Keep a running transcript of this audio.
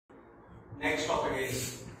Next topic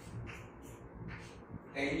is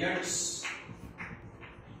tangents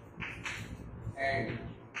and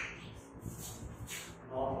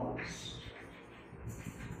normals.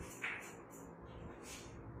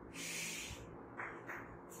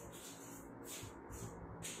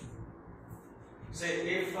 Say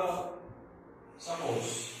if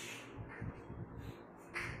suppose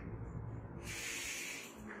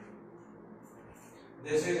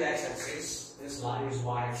this is x-axis, this line is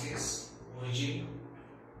y-axis, origin.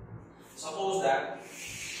 Suppose that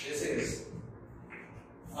this is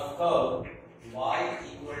a curve y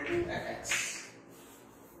equal to fx.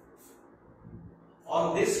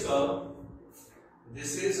 On this curve,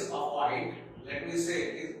 this is a point, let me say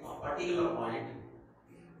it is a particular point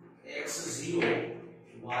x0,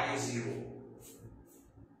 y0.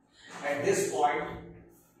 At this point,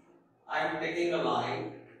 I am taking a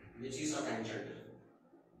line which is a tangent.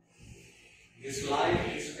 This line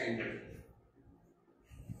is tangent.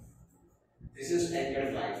 This is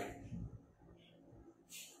tangent line.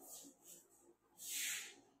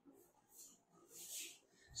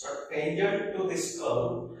 So tangent to this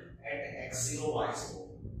curve at x0, y0.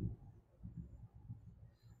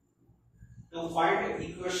 To find the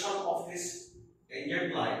equation of this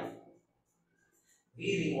tangent line,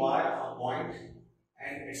 we require a point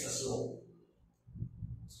and its a slope.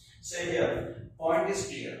 Say here, point is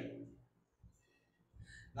clear.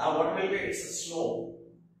 Now what will be its slope?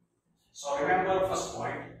 So remember first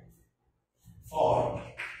point, for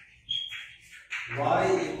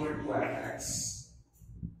y equal to fx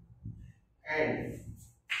and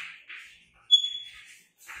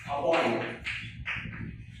a point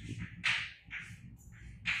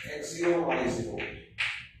x0, y0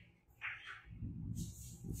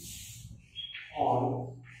 on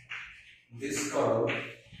this curve.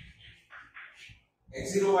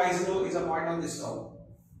 x0, y0 is a point on this curve.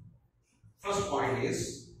 First point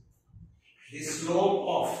is the slope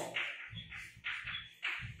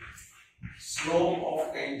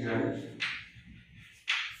of tangent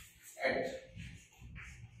at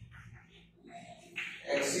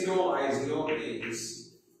x0, y0 is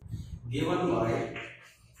given by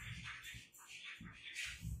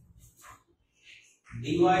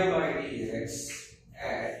dy by dx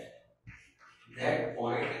at that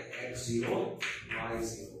point x0,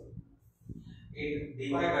 y0. In dy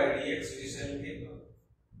by dx we shall give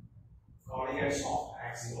coordinates of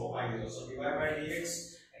x0, y0. So dy by dx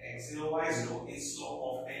at x0, y0 is slope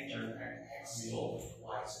of tangent at x0,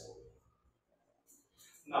 y0.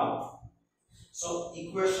 Now, so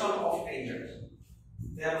equation of tangent.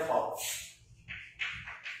 Therefore,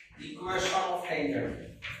 equation of tangent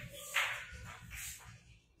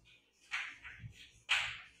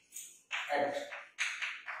at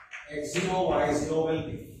x0, y0 will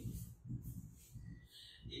be,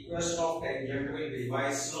 equation of tangent will be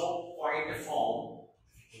by slope point form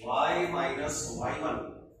y minus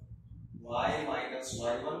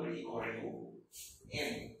y1 equal to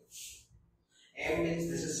m. M means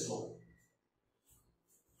this is slope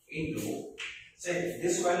into, say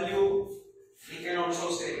this value we can also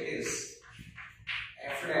say it is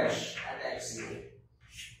f dash at x0.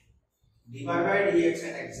 dy by dx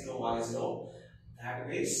at x0, y0, that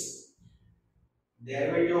means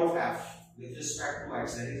derivative of f with respect to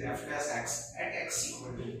x, that is f dash x at x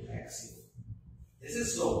equal to x0. This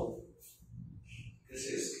is slope. This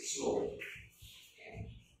is slope.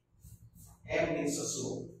 M means the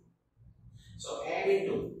slope. So m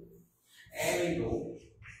into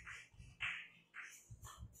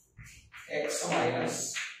x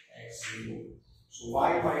minus x0. So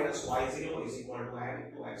y minus y0 is equal to m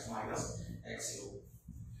into x minus x0.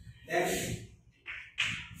 Then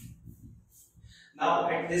now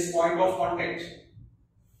at this point of contact,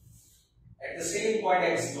 at the same point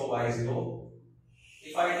x0, y0,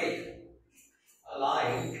 if I take a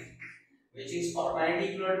line which is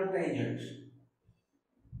perpendicular to tangent,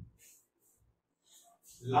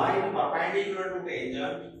 line perpendicular to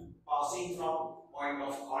tangent passing from point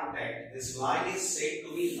of contact, this line is said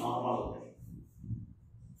to be normal.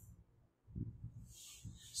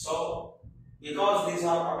 So because these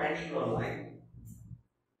are perpendicular line,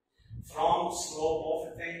 from slope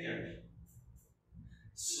of tangent,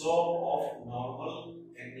 slope of normal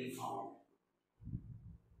can be found.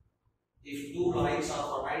 If two lines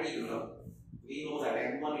are perpendicular, we know that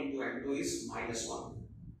m1 into m2 is minus 1.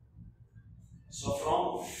 So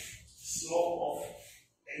from slope of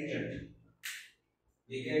tangent,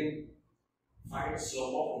 we can find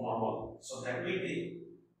slope of normal. So that will be,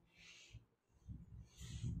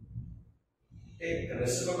 take the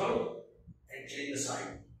reciprocal and change the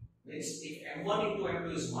sign. Means if m1 into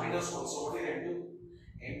m2 is minus 1, so what is m2?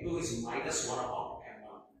 M2 is minus 1 upon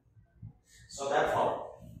m1. So therefore,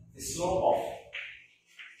 the slope of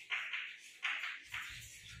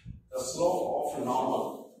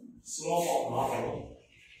normal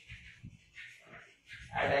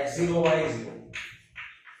at x0, y0.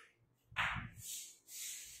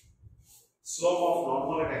 Slope of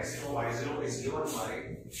normal at x0, y0 is given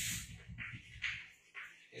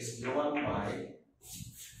by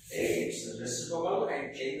its reciprocal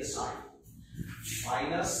and change the sign.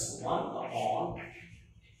 Minus 1 upon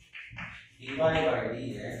dy by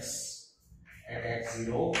dx at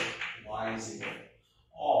x0, y0.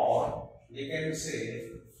 Or we can say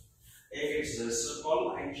take its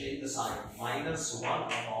reciprocal and change the sign. Minus 1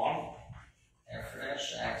 upon f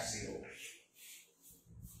dash x0.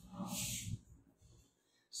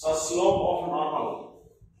 So slope of normal.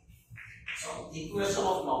 So equation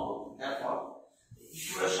of normal. Therefore,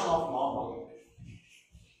 equation of normal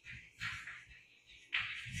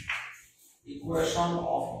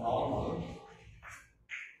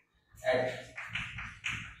at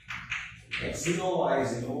x0,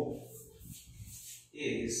 y0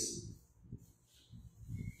 is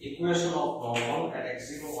equation of normal at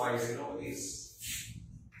x0, y0 is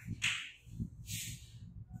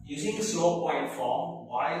using slope point form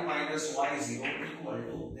y minus y0 equal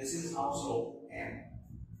to, this is now slope m,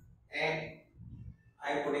 and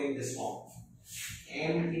I am putting this form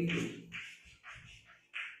m into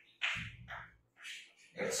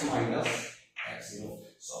x minus x0.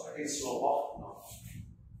 So it is slope of normal.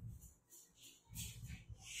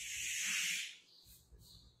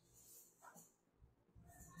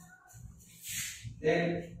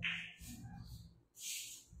 Then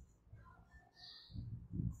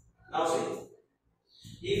now see,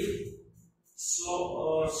 if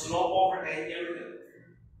slope of a tangent,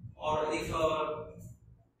 or if a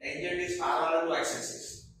tangent is parallel to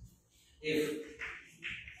x-axis, if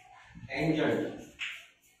tangent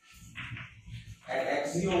at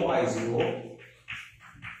x0, y0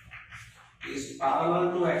 is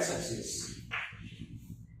parallel to x-axis,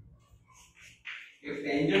 if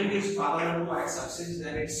tangent is parallel to x-axis,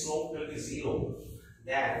 then its slope will be 0.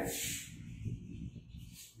 Then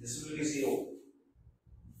this will be 0.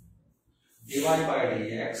 dy by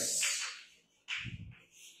dx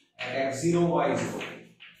at x0, y0,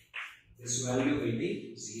 this value will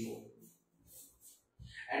be 0.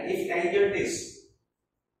 And if tangent is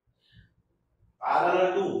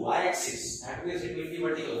parallel to y-axis, that means it will be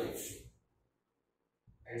vertical line.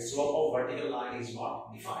 And slope of vertical line is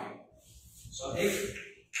not defined. So if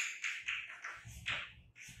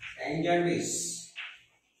tangent is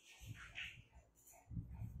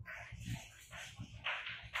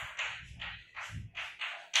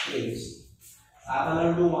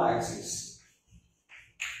parallel to y-axis,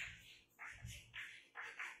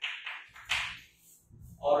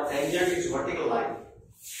 or tangent is vertical line,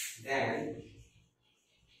 then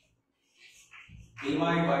dy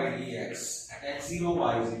by dx at x0,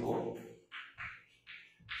 y0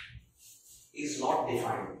 is not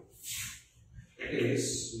defined. It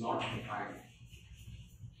is not defined.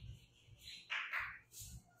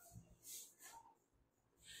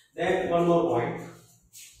 Then one more point.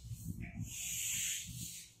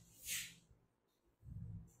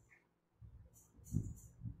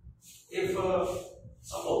 If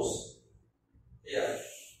suppose here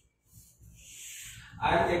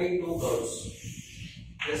I am taking two curves.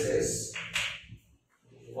 This is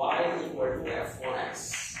y equal to f1x.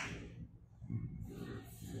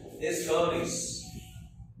 This curve is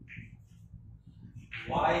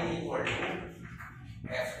y equal to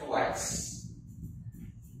f2x.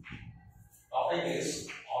 Topic is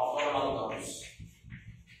orthogonal curves.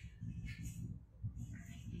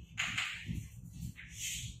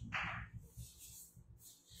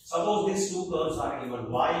 Suppose these two curves are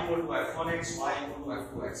given, y equal to f1x, y equal to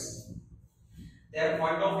f2x. Their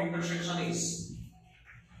point of intersection is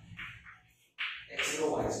x0,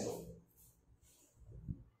 y0.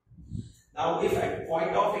 Now, if at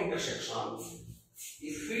point of intersection,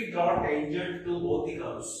 if we draw tangent to both the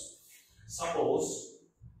curves, suppose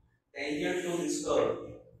tangent to this curve,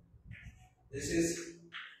 this is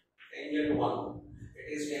tangent 1,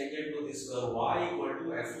 it is tangent to this curve y equal to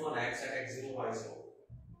f1x at x0, y0.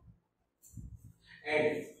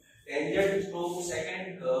 And tangent to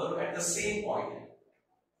second curve at the same point,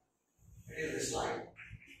 it is this line.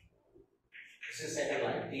 This is second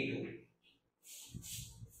line, T2.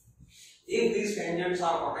 If these tangents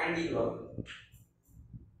are perpendicular,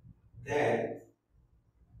 then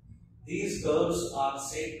these curves are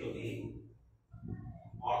said to be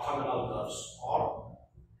orthogonal curves or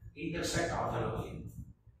intersect orthogonally.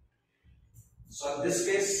 So in this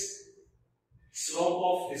case, slope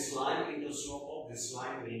of this line into slope of this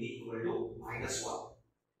line will be equal to -1.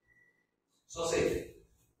 So say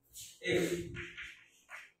if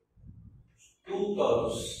two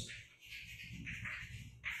curves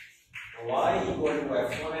y equal to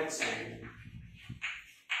f1x and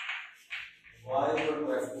y equal to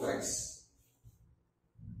f2x,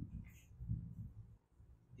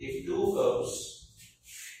 if two curves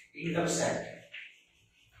intersect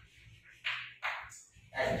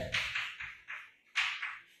at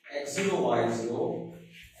x0, y0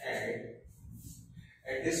 and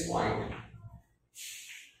at this point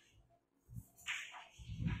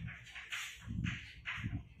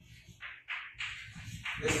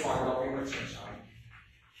of intersection,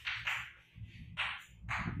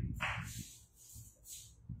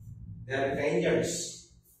 their tangents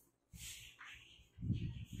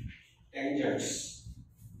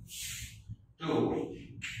to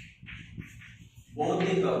both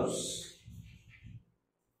the curves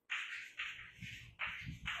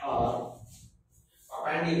are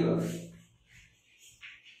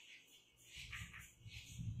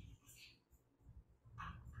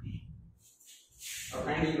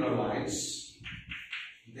perpendicular lines,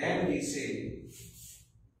 then we say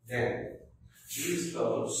that these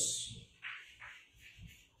curves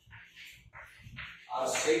are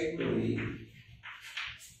said to be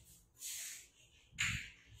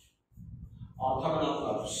orthogonal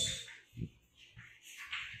curves.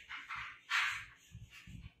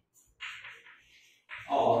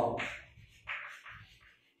 Or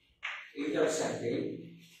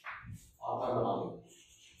intersecting orthogonally.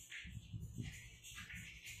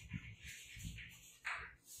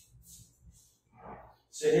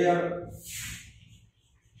 So here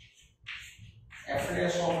f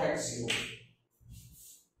dash of x0,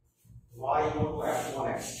 y equal to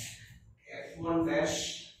f1x, f1 dash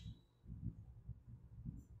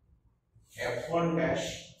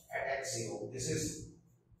at x0, this is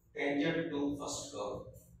tangent to first curve,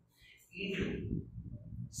 into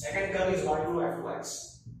second curve is y equal to f2x,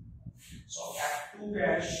 so f2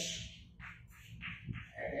 dash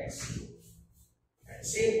at x0 at the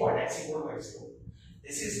same point x equal to x0.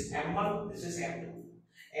 This is m1, this is m2.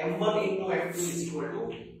 m1 into m2 is equal to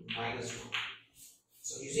 -1.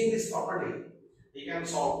 So using this property, we can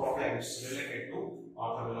solve problems related to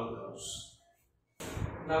orthogonal curves.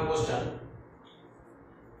 Now question: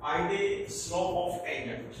 find the slope of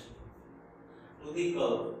tangent to the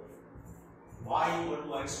curve y equal to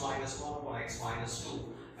x minus 1 or x minus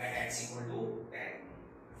 2 at x equal to 10.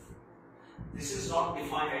 This is not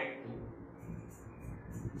defined at 2.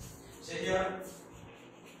 So here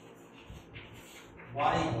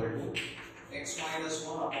y equal to x minus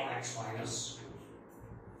 1 upon x minus 2.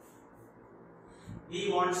 We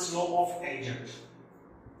want slope of tangent,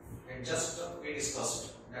 and just we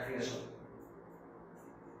discussed definition.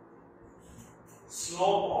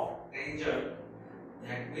 Slope of tangent,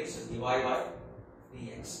 that means dy by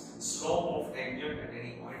dx. Slope of tangent at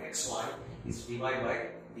any point xy is dy by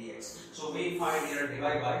dx. So we find here dy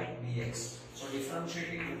by dx. So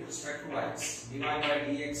differentiating with respect to x, dy by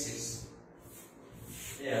dx is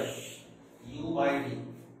here u by v.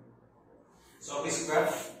 So we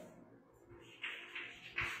square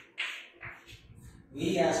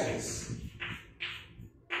v as it is,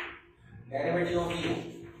 derivative of u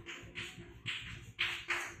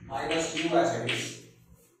minus u as it is,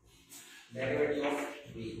 derivative of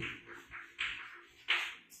v.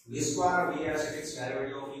 V square v as it is,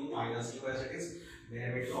 derivative of u minus u as it is,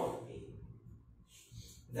 derivative of v.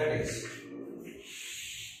 That is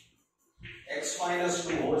x minus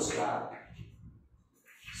 2 whole square.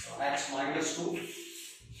 So x minus 2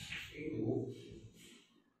 into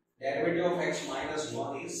derivative of x minus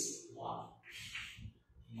 1 is 1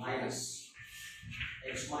 minus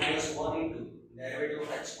x minus 1 into derivative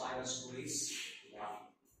of x minus 2 is 1.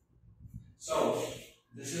 So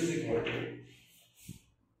this is equal to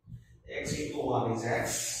x into 1 is x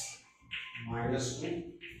minus 2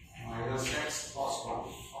 minus x plus 1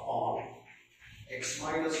 upon x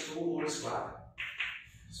minus 2 whole square.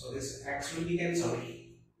 So this x will be cancelled.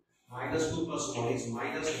 Minus 2 plus 1 is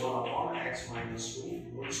minus 1 upon x minus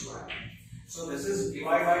 2 whole square. So this is dy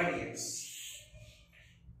by dx.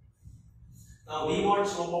 Now we want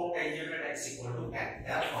slope of tangent at x equal to 10.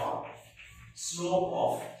 Therefore, slope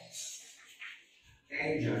of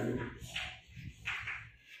tangent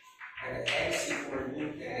at x equal to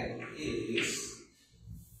 10 is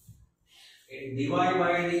in dy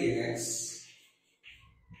by dx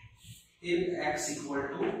till x equal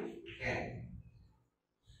to 10.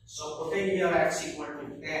 So putting here x equal to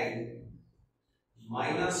 10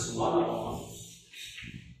 minus 1 upon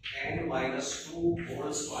 10 minus 2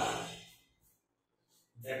 whole square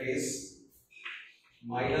that is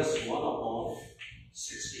minus 1 upon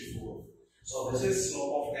 64. So this is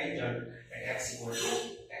slope of tangent at x equal to 10.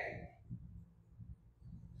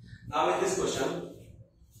 Now in this question,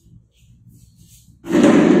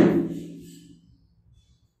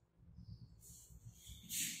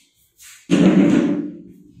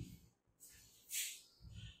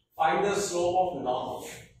 find the slope of normal.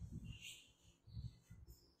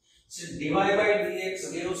 So dy by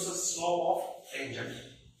dx gives the slope of tangent.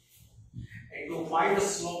 And to find the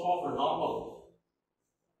slope of normal,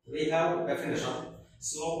 we have definition.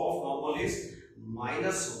 Slope of normal is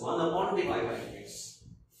minus 1 upon dy by dx.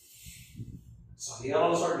 So here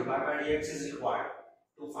also dy by dx is required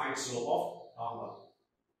to find slope of normal.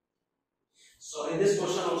 So in this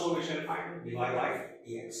question also we shall find dy by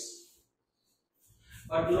dx.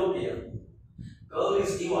 But look here, curve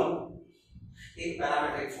is given in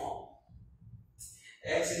parametric form.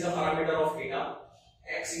 X is a parameter of theta,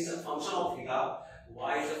 x is a function of theta,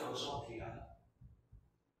 y is a function of theta.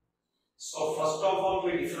 So first of all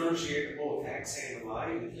we differentiate both x and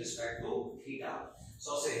y with respect to theta.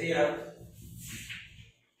 So say here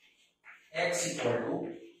x equal to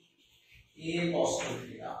a cos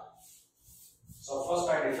theta. So first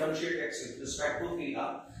I differentiate x with respect to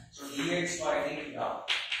theta. So dx by theta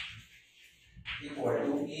equal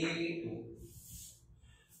to a into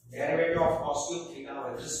derivative of cos cube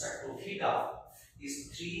theta with respect to theta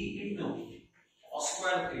is 3 into cos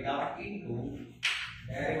square theta into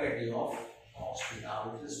derivative of cos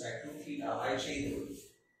theta with respect to theta by chain rule.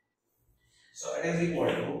 So it is equal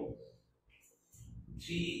to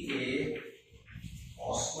 3a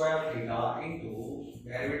cos square theta into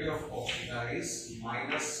derivative of cos theta is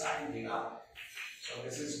minus sin theta. So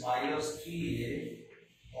this is minus 3a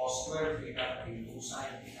cos square theta into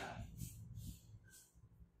sin theta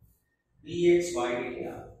dx by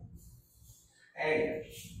theta. And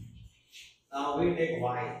now we take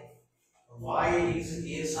y. Y is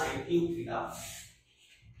a sin cube theta.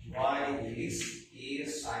 Y is a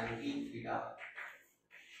sin cube theta.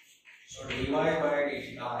 So dy by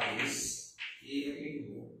theta is a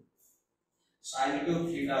into sin cube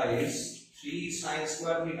theta is 3 sin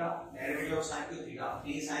square theta, derivative of sin cube theta,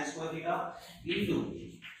 3 sin square theta into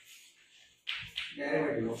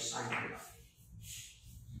derivative of sin theta.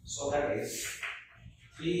 So that is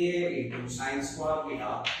 3a into sin square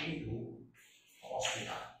theta into cos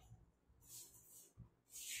theta.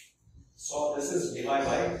 So this is dy by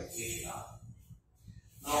theta.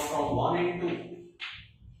 Now from 1 and 2,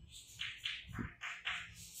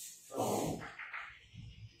 from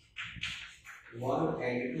 1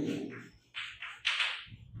 and 2,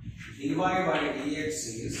 dy by dx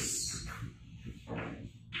is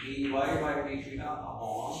dy by theta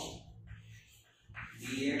upon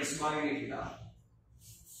dx by theta.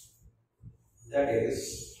 That is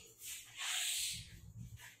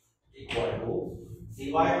equal to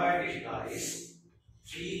dy by theta is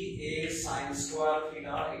 3a sin square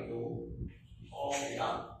theta into cos theta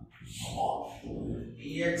upon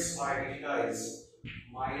dx by theta is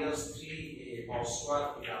minus 3a cos square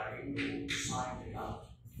theta into sin theta.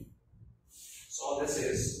 So this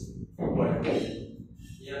is equal to,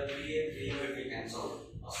 here 3a will be cancelled,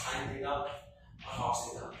 a sin theta, a cos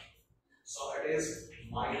theta. So it is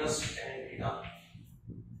minus tan theta.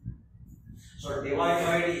 So dy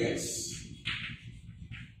by dx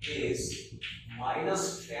is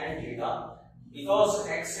minus tan theta. Because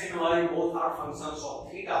x and y both are functions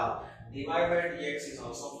of theta, dy by dx is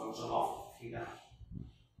also a function of theta.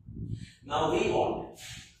 Now we want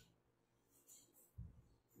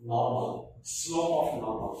normal, slope of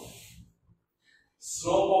normal.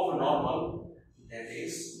 Slope of normal, that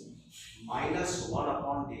is minus 1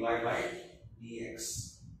 upon dy by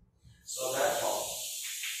dx. So therefore,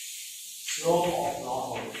 slope of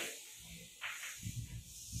normal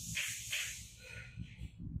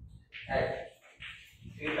at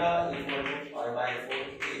theta equal to pi by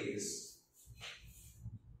 4 is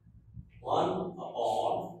 1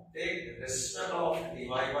 upon, take respect of dy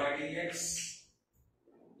by dx,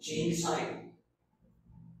 change sign.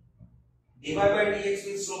 Dy by dx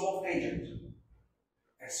means slope of tangent.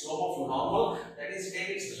 At slope of normal, that is take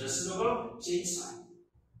its reciprocal, change sign.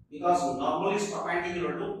 Because normal is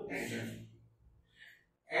perpendicular to tangent.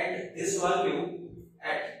 And this value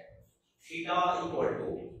at theta equal to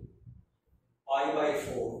pi by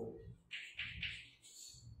 4.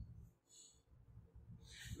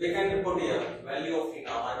 We can put here value of theta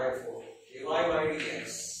pi by 4. dy by dx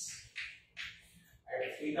at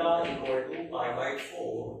theta equal to pi by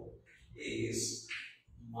 4 is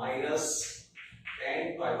minus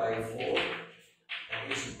tan pi by 4,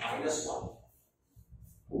 that is minus 1.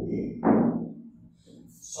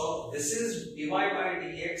 So this is dy by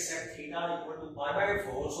dx at theta equal to pi by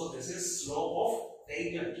 4. So this is slope of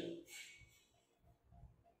tangent.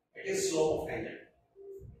 It is slope of tangent.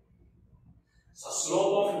 So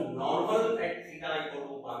slope of normal at theta equal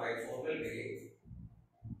to pi by 4 will be,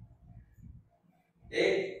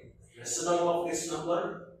 take reciprocal of this number,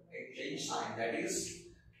 change sign, that is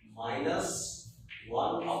minus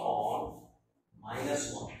 1 upon minus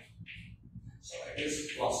 1. So it is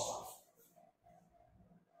plus 1.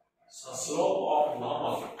 So slope of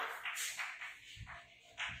normal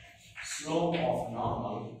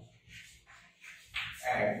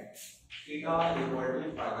at theta equal to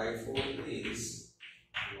pi by 4 is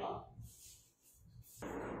 1.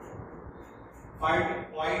 Find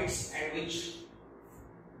points at which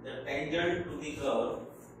the tangent to the curve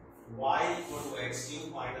y equal to x cube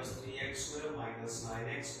minus 3x square minus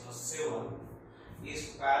 9x plus 7 is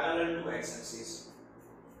parallel to x axis.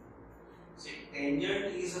 See,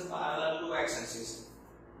 tangent is parallel to x axis.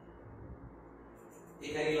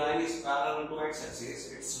 If any line is parallel to x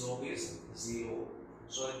axis, its slope is 0.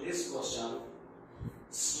 So in this question,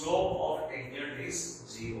 slope of tangent is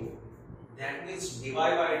 0. That means dy by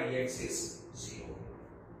dx is 0.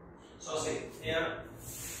 So say here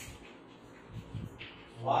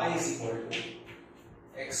y is equal to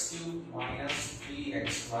x cube minus 3x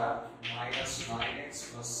square minus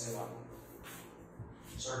 9x plus 7.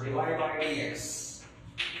 So dy by dx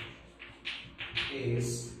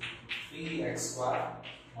is 3x square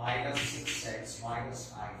minus 6x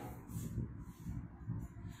minus 9.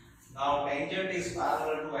 Now tangent is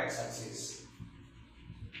parallel to x axis.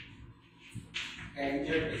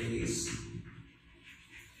 Tangent is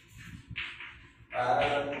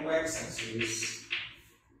parallel to x axis.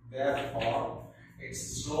 Therefore, its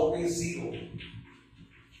slope is 0.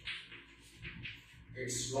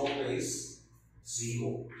 Its slope is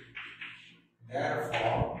 0.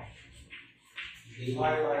 Therefore, dy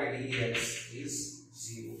by dx is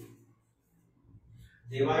 0.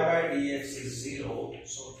 Dy by dx is 0.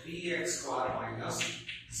 So 3x square minus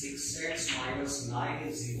 6x minus 9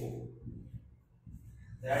 is 0.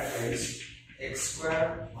 That is x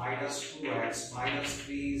square minus 2x minus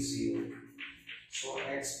 3 is 0. So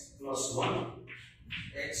x plus 1,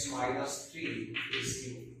 x minus 3 is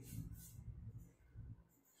 0.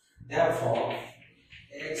 Therefore,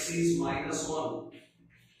 x is minus 1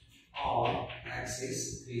 or x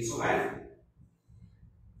is 3. So when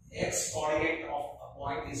x coordinate of a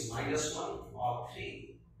point is minus 1 or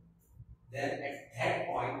 3, then at that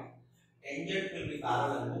point, tangent will be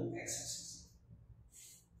parallel to x axis.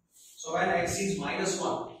 So when x is minus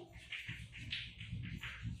 1,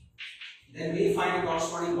 then we find the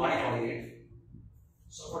corresponding y coordinate.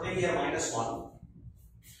 So putting here minus 1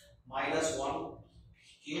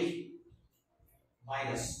 cube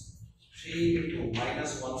minus 3 into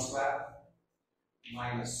minus 1 square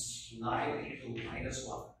minus 9 into minus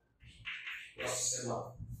 1 plus 7.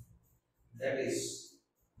 That is,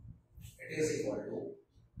 it is equal to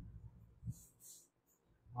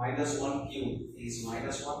minus 1 cube is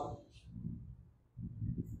minus 1.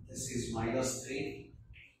 This is minus 3.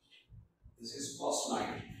 This is plus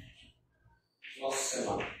 9 plus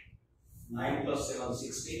 7. 9 plus 7,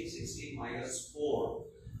 16. 16 minus 4,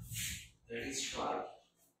 that is 12.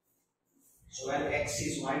 So when x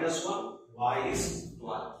is minus 1, y is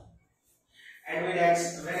 12. And when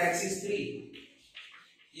x is 3,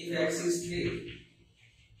 if x is 3,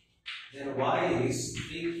 then y is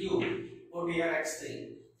 3 cube. Put here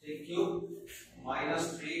x3. 3 cube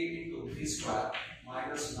minus 3 into 3 square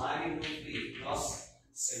minus 9 into 3 plus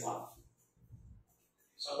 7.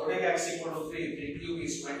 So putting x equal to 3, 3 cube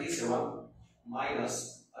is 27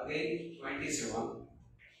 minus again 27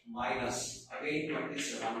 minus again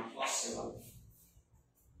 27 plus 7.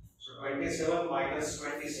 So 27 minus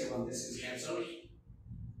 27, this is cancelled.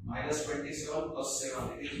 Minus 27 plus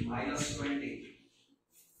 7, it is minus 20.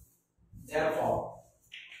 Therefore,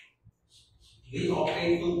 we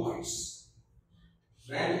obtain 2 points.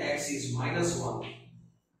 When x is minus 1,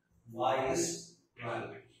 y is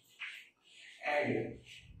 12. And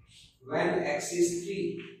when x is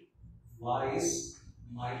 3, y is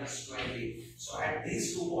minus 20. So at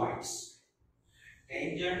these 2 points,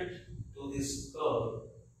 tangent to this curve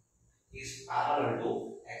is parallel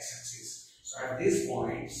to x-axis. So at these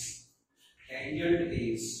points, tangent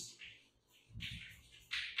is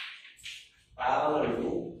parallel to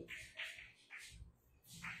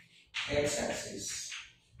x-axis.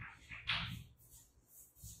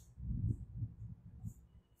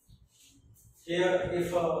 Here,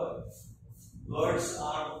 if words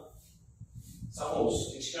are,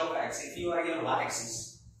 suppose instead of x, if you are your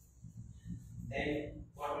y-axis, then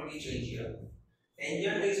what will be changed here?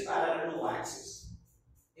 tangent is parallel to y-axis.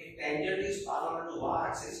 If tangent is parallel to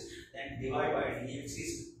y-axis, then dy by dx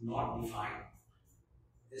is not defined.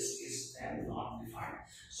 This is then not defined.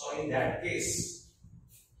 So in that case,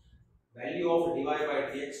 value of dy by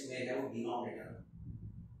dx may have denominator.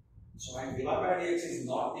 So when dy by dx is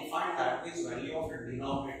not defined, that means value of the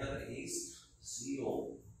denominator is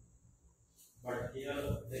 0. But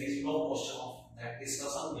here there is no question of that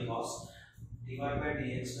discussion because dy by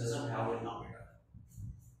dx doesn't have a denominator.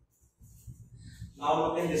 Now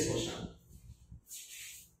look in this question.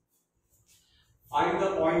 Find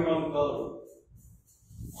the point on curve,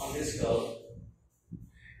 on this curve,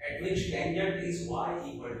 at which tangent is y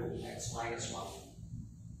equal to x minus 1.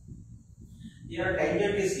 Here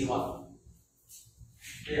tangent is given.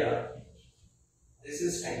 Here this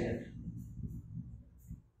is tangent.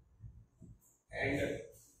 And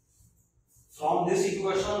from this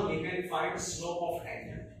equation we can find slope of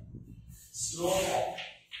tangent. Slope of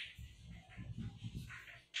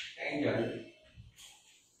tangent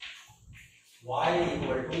y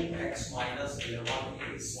equal to x minus 11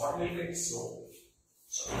 is what will be its slope.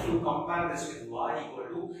 So if you compare this with y equal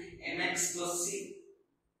to mx plus c,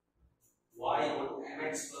 y equal to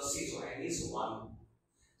mx plus c, so n is 1.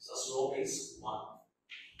 So slope is 1.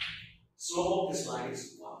 Slope of this line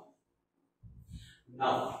is 1.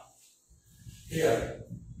 Now here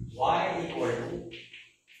y equal to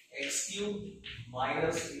x cube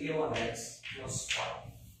minus 11x plus 5.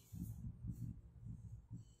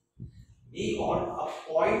 We want a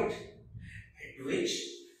point at which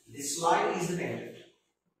this line is the tangent.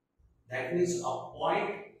 That means a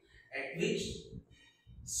point at which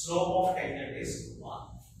slope of tangent is 1.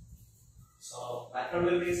 So method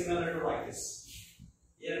will be similar to like this.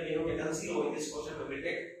 Here we have taken 0. In this question we will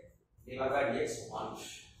take dy by dx 1.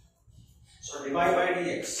 So dy by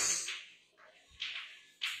dx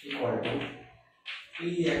equal to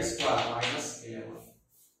 3x square minus 11.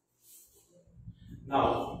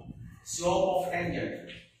 Now slope of tangent,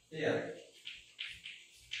 here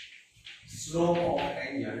slope of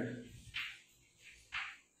tangent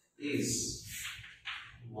is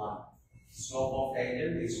 1. Slope of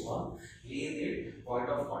tangent is 1. We need point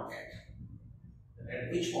of contact.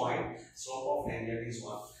 At which point slope of tangent is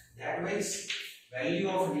 1. That means value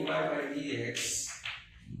of dy by dx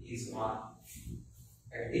is 1.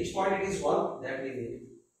 At which point it is 1, that we need.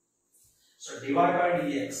 So dy by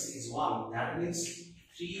dx is 1. That means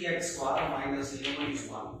 3x square minus 11 is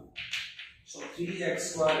 1. So 3x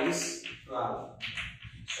square is 12.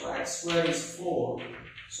 So x square is 4.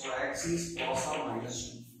 So x is plus or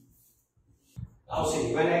minus 2. Now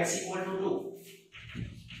see, when x equal to 2,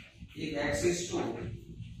 if x is 2,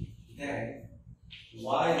 then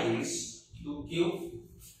y is 2 cube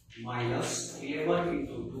minus 11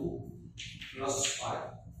 into 2 plus 5.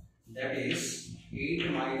 That is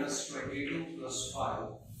 8 minus 22 plus 5.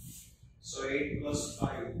 So 8 plus 5,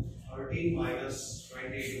 13 minus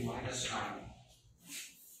 22 minus 9.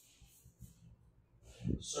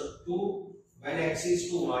 So 2, when x is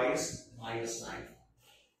 2, y is minus 9.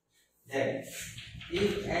 Then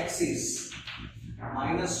if x is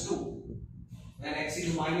minus 2, when x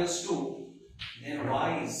is minus 2, then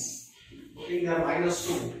y is, putting there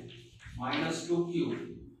minus 2 cube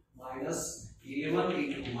minus 11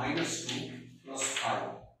 into minus 2 plus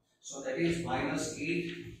 5. So that is minus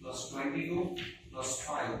 8 plus 22 plus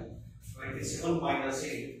 5, 27 minus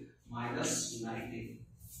 8 minus 19.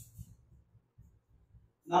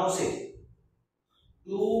 Now see,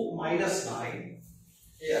 2 minus 9,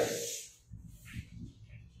 here,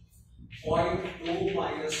 point 2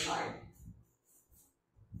 minus 9.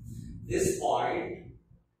 This point,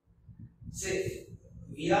 say,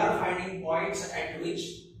 we are finding points at which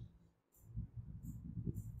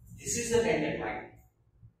this is the tangent line.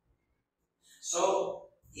 So,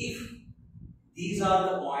 if these are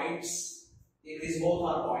the points, if these both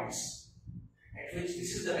are points at which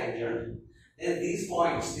this is the tangent, then these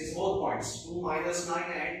points, these both points, 2 minus 9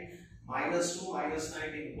 and minus 2 minus 9,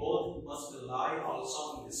 in both must lie also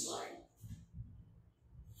on this line.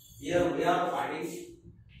 Here we are finding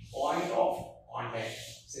point of contact.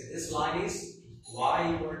 So this line is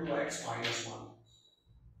y equal to x minus 1.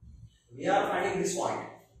 We are finding this point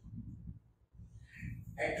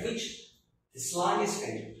at which this line is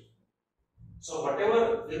tangent. So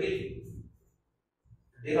whatever we will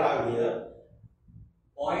derive here,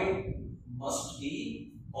 point must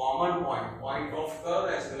be common point of curve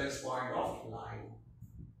as well as point of line.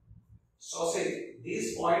 So say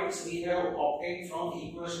these points we have obtained from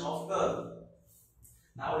equation of curve.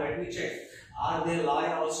 Now let me check, are they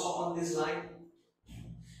lie also on this line?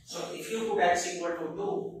 So if you put x equal to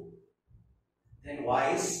 2, then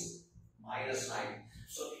y is minus 9.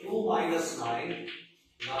 So 2 minus 9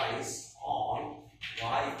 lies on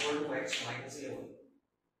y equal to x minus 11.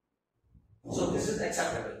 So this is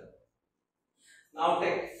acceptable. Now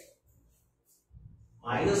take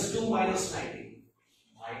minus 2 minus 19.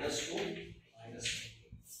 Minus 2 minus 19.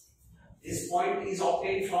 This point is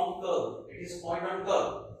obtained from curve. It is a point on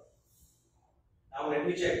curve. Now let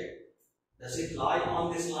me check. Does it lie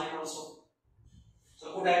on this line also?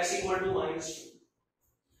 So put x equal to minus 2.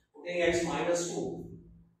 Putting x minus 2,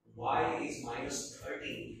 y is minus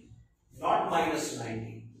 13, not minus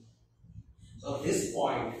 19. So this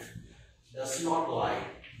point does not lie.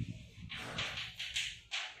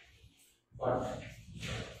 But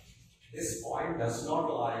this point does not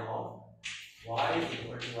lie on y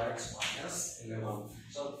equal to x minus 11.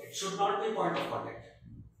 So it should not be point of contact.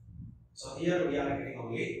 So here we are getting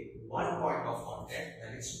only one point of contact,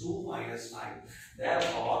 that is 2 minus 9.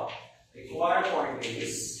 Therefore, required point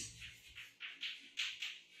is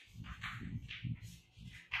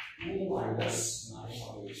 2 minus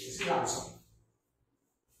 9. This is the answer.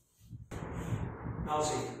 Now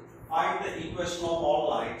see, find the equation of all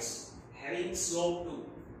lines having slope 2,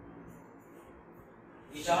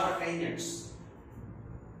 which are tangents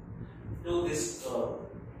to this curve.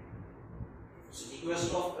 So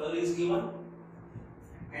equation of curve is given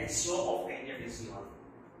and slope of tangent is given.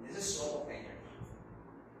 This is slope of tangent.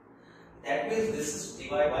 That means this is dy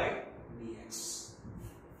by dx.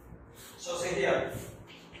 So say here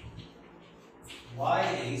y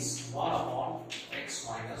is 1 upon x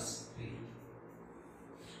minus 3.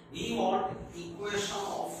 We want equation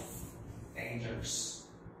of tangents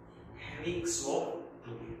having slope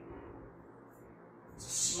 2. So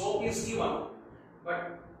slope is given,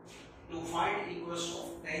 but to find equation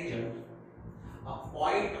of tangent, a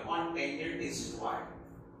point on tangent is required.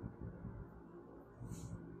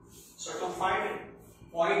 So to find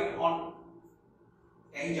point on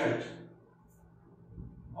tangent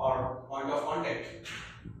or point of contact,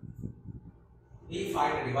 we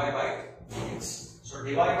find dy by dx. So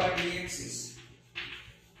dy by dx is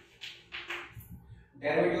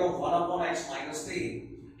derivative of 1 upon x minus 3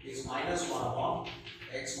 is minus 1 upon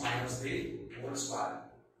x minus 3 whole square.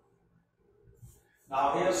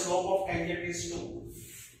 Now here slope of tangent is 2.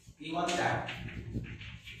 Given that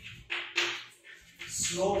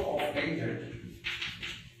slope of tangent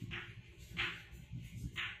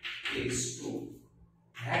is 2.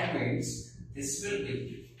 That means this will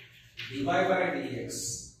be dy by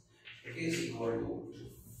dx. It is equal to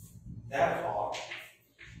 2. Therefore,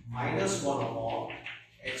 minus 1 upon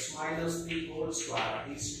x minus 3 whole square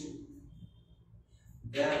is 2.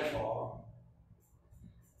 Therefore,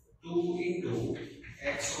 2 into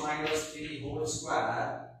x minus 3 whole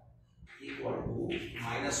square equal to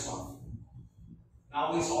minus 1.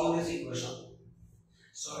 Now we solve this equation.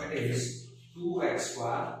 So it is 2x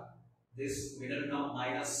square, this middle term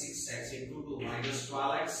minus 6x into 2 minus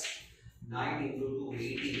 12x, 9 into 2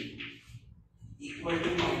 18 equal to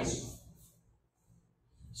minus 1.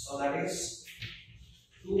 So that is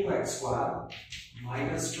 2x square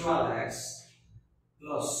minus 12x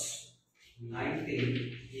plus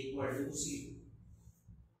 19 equal to 0.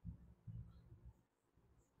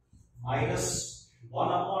 Minus 1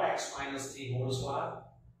 upon x minus 3 whole square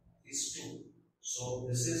is 2. So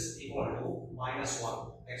this is equal to minus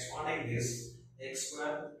 1. Expanding this, x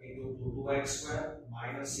square into 2x square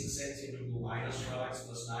minus 6x into 2 minus 12x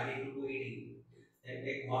plus 9 into 2 18. Then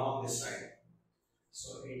take 1 on this side.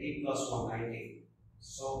 So 18 plus 1 19.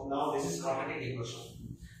 So now this is quadratic equation.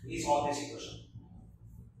 We solve this equation.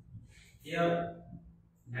 Here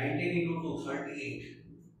 19 into 2 38.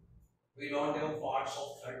 We don't have parts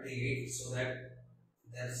of 38, so that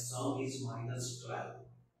their sum is minus 12.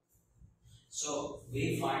 So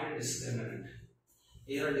we find a discriminant.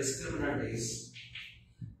 Here discriminant is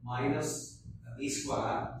minus b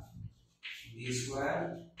square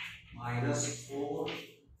minus 4a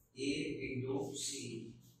into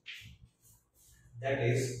c. That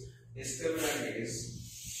is, discriminant is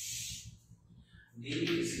d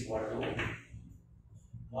is equal to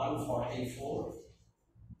 144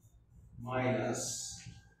 minus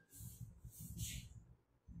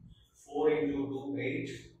 4 into 2 8,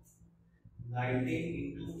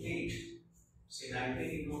 19 into 8. See, 19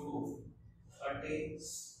 into 2 38,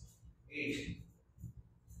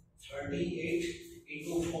 38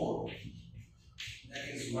 into 4, that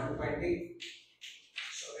is 120.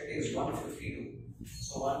 So it is 152.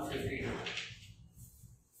 So 152.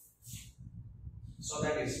 So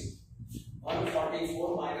that is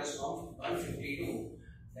 144 minus 152,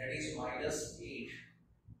 that is minus 8.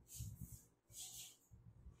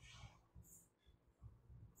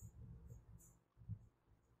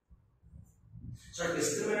 So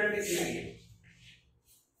discriminant is negative.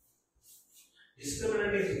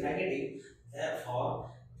 Discriminant is negative,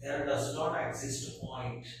 therefore there does not exist a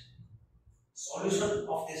point. Solution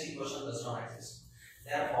of this equation does not exist.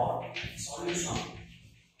 Therefore, solution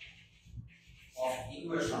of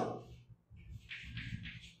equation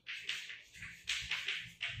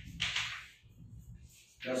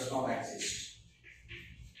does not exist.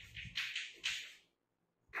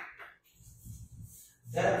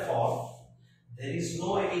 Therefore, there is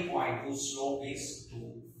no any point whose slope is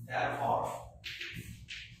 2. Therefore,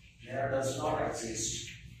 there does not exist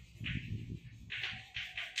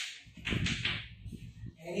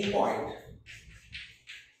any point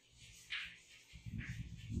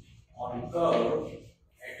on curve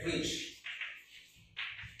at which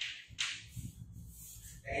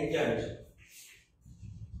tangent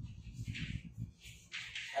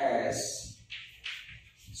has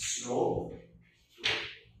slope 2.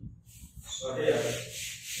 So here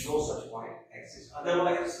no such point exists.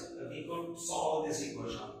 Otherwise, we could solve this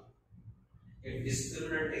equation. If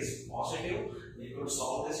discriminant is positive, we could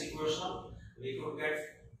solve this equation. We could get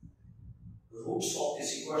roots of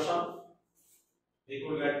this equation. We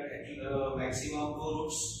could get maximum 2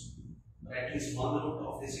 roots, or at least 1 root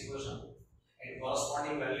of this equation, and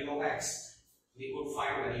corresponding value of x. We could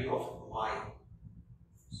find value of y.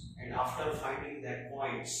 And after finding that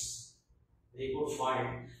points, we could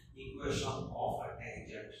find equation of a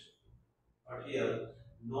tangent. But here,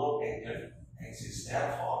 no tangent exists.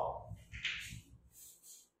 Therefore,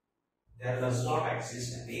 there does not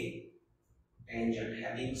exist any tangent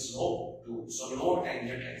having slope 2. So no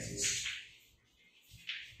tangent exists.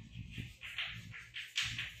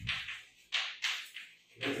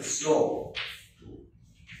 With slope 2.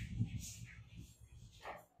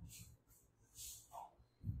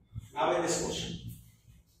 Now in this question,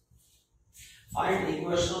 find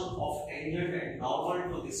equation of tangent and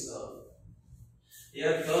normal to this curve.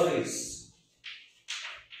 Here curve is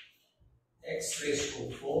x raised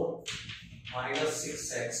to 4 minus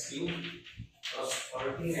 6x cubed plus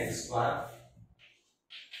 13x square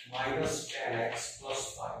minus 10x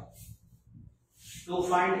plus 5. To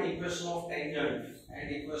find equation of tangent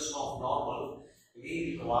and equation of normal,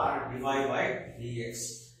 we require dy by dx.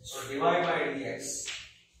 So dy by dx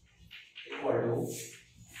equal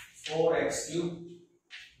to 4x cubed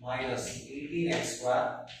minus 18x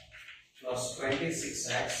square plus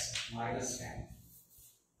 26x minus 10.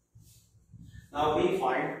 Now we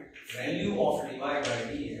find value of dy by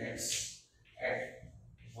dx at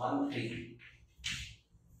 1, 3.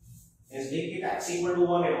 Let's make it x equal to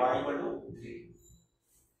 1 and y equal to 3.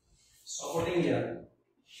 So putting here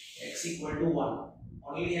x equal to 1,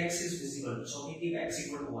 only x is visible, so we keep x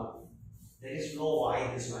equal to 1. There is no y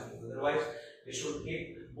in this value, otherwise we should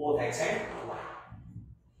keep both x and y.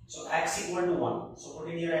 So x equal to 1, so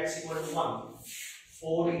putting here x equal to 1,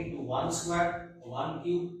 4 into 1 square, 1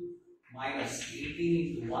 cube, minus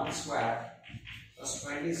 18 into 1 square, plus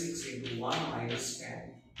 26 into 1 minus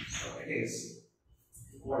 10. So it is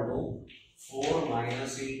equal to 4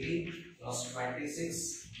 minus 18 plus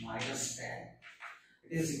 26 minus 10.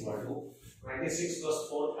 It is equal to 26 plus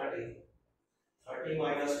 4, 30. 30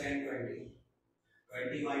 minus 10, 20.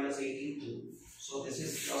 20 minus 18, 2. So this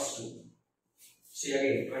is plus 2. See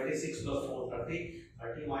again, 26 plus 4, 30.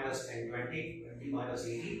 30 minus 10, 20. 20 minus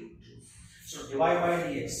 18, 2. So divide by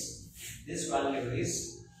dx. This value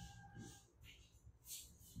is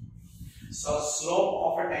so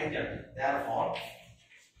slope of a tangent. Therefore,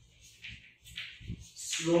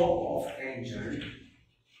 slope of tangent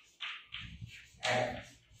at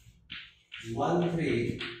 1,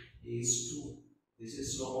 3 is 2. This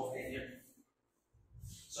is slope of tangent.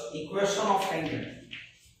 So equation of tangent.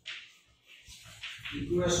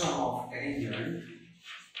 Equation of tangent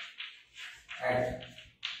at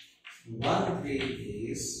 1, 3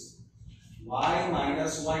 is y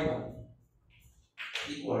minus y1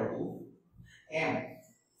 equal to m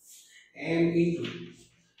into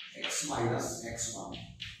x minus x1,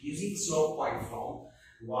 using slope point from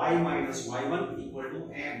y minus y1 equal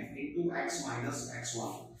to m into x minus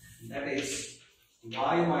x1. That is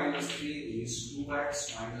y minus 3 is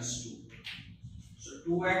 2x minus 2. So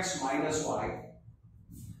 2x minus y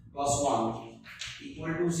plus 1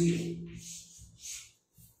 equal to 0.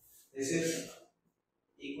 This is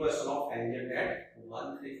equation of tangent at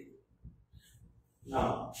 1, 3.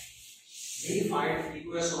 Now, we find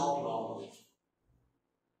equation of normal.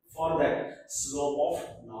 For that, slope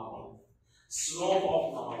of normal. Slope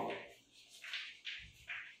of normal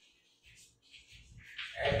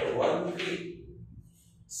at 1, 3.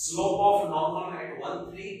 Slope of normal at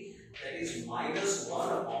 1, 3, that is minus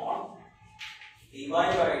 1 upon dy by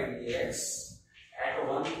dx at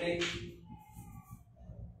one plane.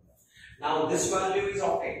 Now this value is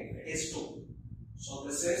obtained, it is 2. So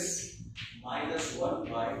this is minus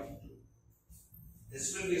 1 by 2.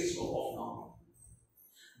 This will be slope of normal.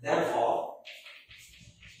 Therefore,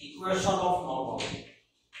 equation of normal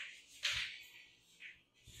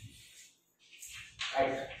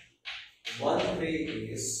at one way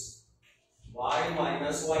is y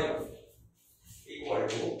minus y1 equal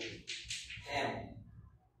to m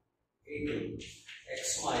into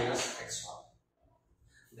x minus x1.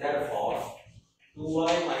 Therefore,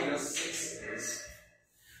 2y minus 6 is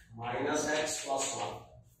minus x plus 1.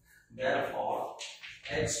 Therefore,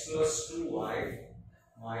 x plus 2y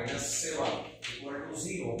minus 7 equal to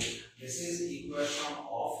 0. This is equation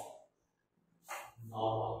of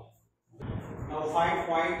normal. Now find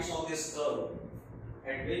points on this curve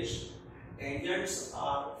at which tangents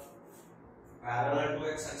are parallel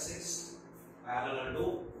to x-axis, parallel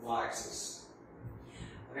to y-axis.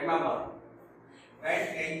 Remember, when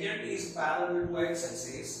tangent is parallel to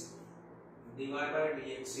x-axis, dy by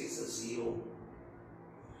dx is 0.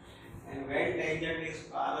 And when tangent is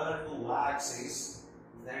parallel to y-axis,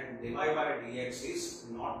 then dy by dx is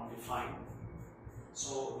not defined.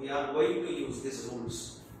 So we are going to use these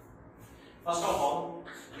rules. First of all,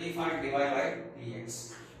 we find dy by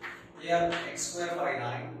dx. Here x square by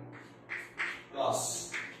 9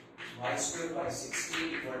 plus y square by 16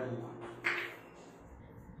 equal to 1.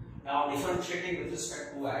 Now differentiating with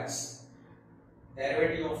respect to x,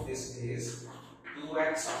 derivative of this is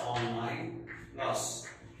 2x upon 9 plus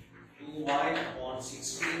 2y upon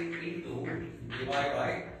 16 into dy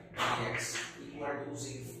by dx equal to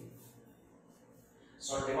 0.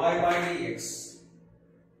 So dy by dx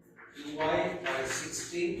 2y by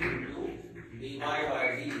 16 into dy by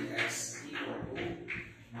dx equal to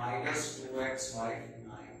minus 2x by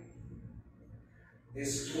 9.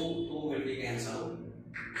 This 2 will be cancelled.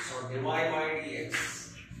 So dy by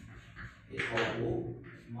dx equal to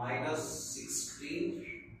minus 16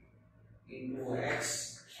 into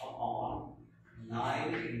x upon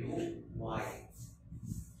 9 into y.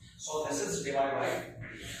 So this is dy by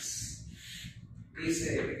dx. Please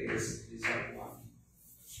say it is result 1.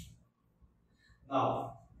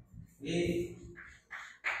 Now we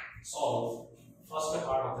solve first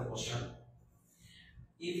part of the question.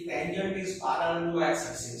 If tangent is parallel to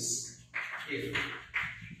x-axis, if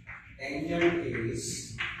tangent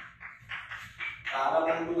is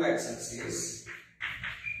parallel to x-axis,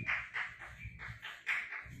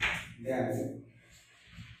 then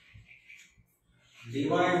dy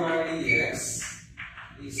by dx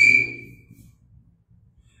is 0.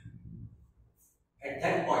 At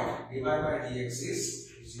that point, dy by dx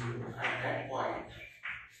is 0. At that point,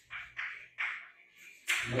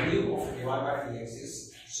 value of dy by dx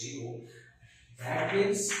is 0. That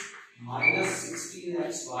means minus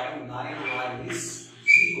 16x by 9y is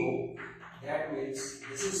 0. That means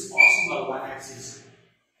this is possible y-axis.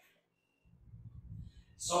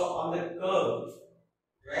 So on the curve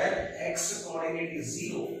where x coordinate is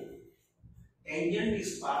 0, tangent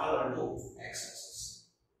is parallel to x-axis.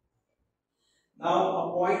 Now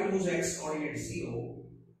a point whose x coordinate is 0,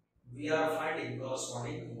 we are finding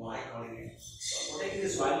corresponding y coordinate. So putting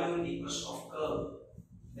this value in the equation of curve,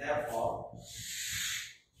 therefore,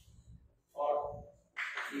 for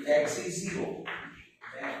if x is 0,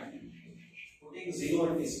 then putting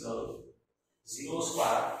 0 in this curve, 0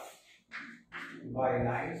 square by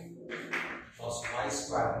 9 plus y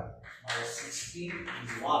square by 16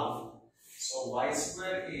 is 1. So y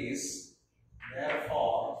square is,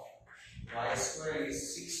 therefore, y square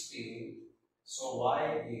is 16. So y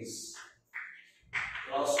is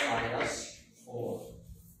plus minus 4.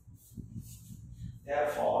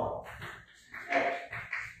 Therefore, at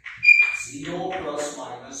 0 plus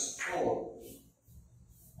minus 4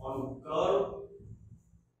 on curve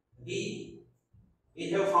B,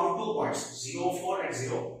 we have found 2 points, 0, 4 and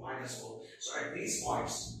 0, minus 4. So at these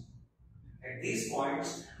points,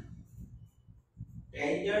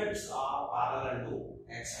 tangents are parallel to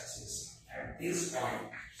x-axis. At this point,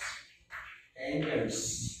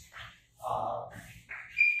 tangents are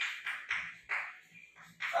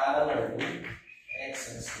parallel to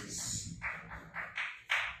x-axis.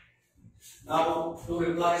 Now, to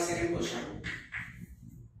reply second question,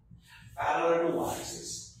 parallel to y-axis.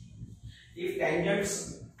 If tangent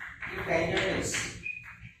is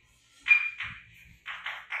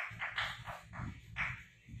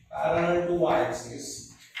parallel to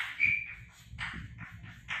y-axis,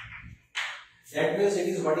 that means it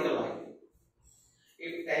is vertical line.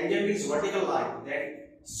 If tangent is vertical line, then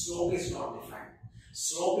slope is not defined.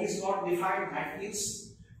 Slope is not defined, that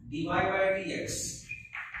means dy by dx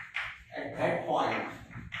At that point,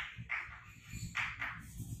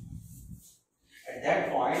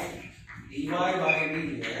 dy by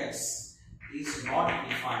dx is not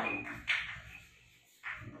defined.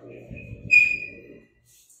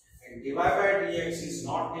 And dy by dx is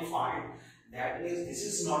not defined, that means this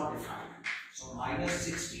is not defined. So minus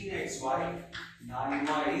 16xy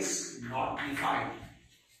 9y is not defined.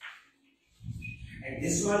 And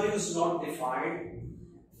this value is not defined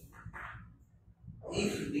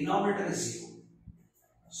if denominator is 0.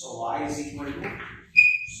 So y is equal to 0.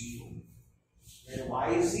 When y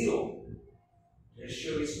is 0,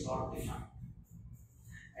 ratio is not defined.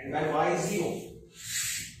 And when y is 0,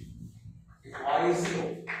 if y is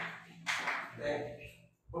 0, then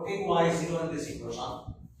putting y 0 in this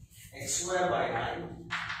equation, x square by 9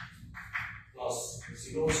 plus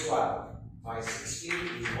 0 square by 16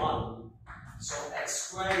 is 1. So x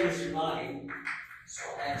square is 9. So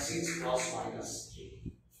x is plus minus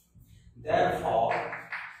 3. Therefore,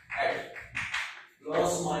 at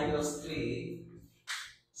plus minus 3,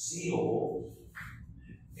 0,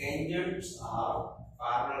 tangents are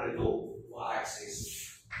parallel to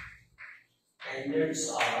y-axis.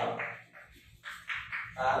 Tangents are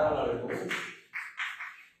parallel to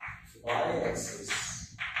y-axis.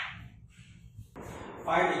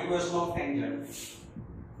 Find equation of tangent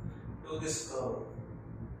to this curve,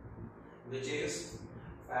 which is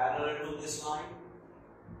parallel to this line,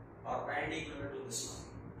 perpendicular to this line.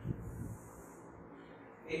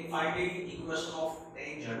 In finding equation of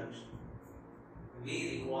tangent,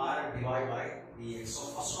 we require dy by dx. So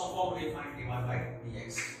first of all, we find dy by dx.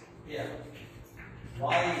 Here,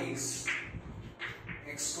 y is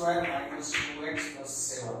x square minus 2x plus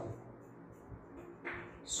 7.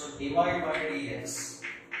 So dy by dx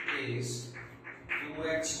is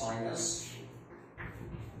 2x minus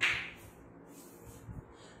 2.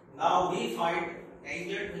 Now we find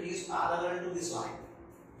tangent which is parallel to this line.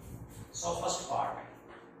 So first part,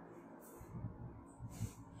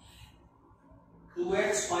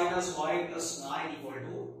 2x minus y plus 9 equal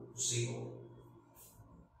to 0.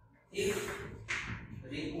 If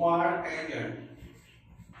required tangent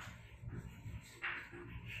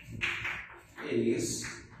is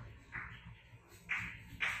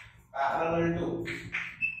parallel to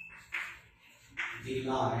the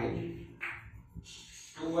line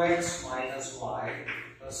 2x minus y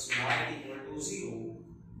plus 9 equal to 0,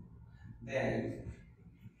 then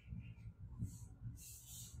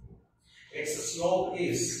its slope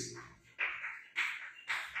is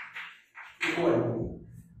equal to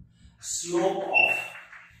slope of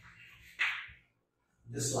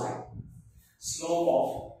this line. Slope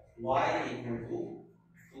of y equal to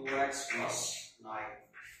 2x plus 9.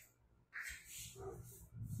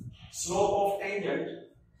 Slope of tangent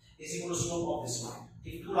is equal to slope of this line.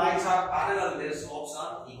 If two lines are parallel, their slopes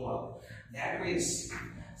are equal. That means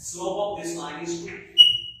slope of this line is 2.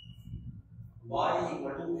 Y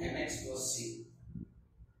equal to mx plus c.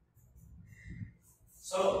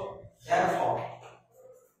 So therefore,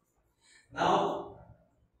 now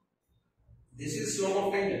this is slope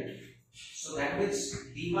of tangent. So that means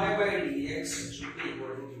dy by dx should be equal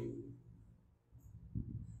to 2.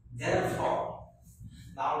 Therefore,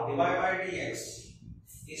 now dy by dx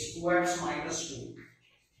is 2x minus 2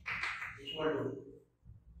 equal to.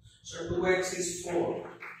 So 2x is 4.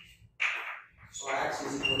 So x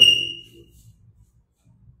is equal to 2.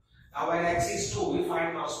 Now when x is 2, we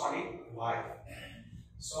find corresponding y.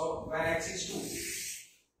 So when x is 2,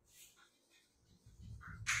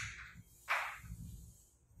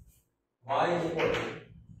 y equal to,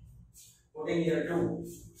 putting here 2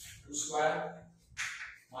 square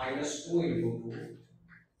minus 2 into 2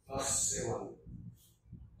 plus 7.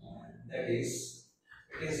 That is,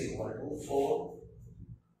 it is equal to 4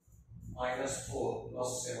 minus 4 plus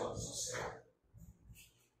 7. So 7.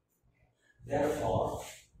 Therefore,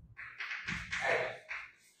 at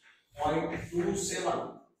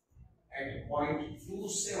 0.27,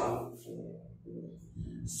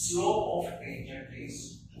 slope of tangent is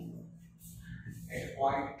 2. At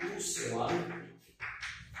 0.27,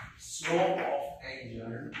 slope of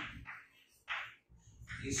tangent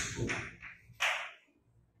is 2.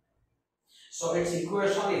 So its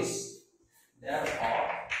equation is, therefore,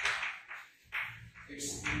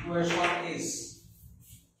 its equation is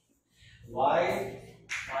y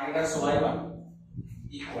minus y1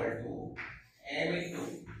 equal to m into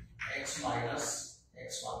x minus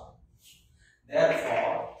x1.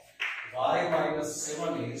 Therefore, y minus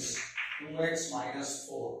 7 is 2x minus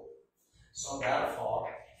 4. So therefore,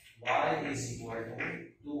 y is equal to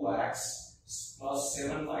 2x plus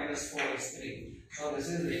 7 minus 4 is 3. So this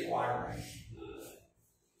is requirement.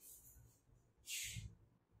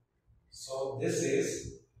 So this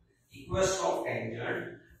is equation of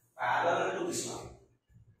tangent parallel to this line.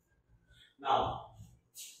 Now,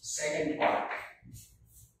 second part.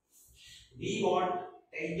 We want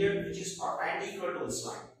tangent which is perpendicular to this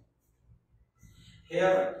line.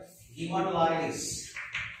 Here, given line is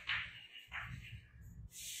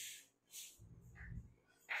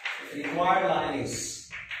required line is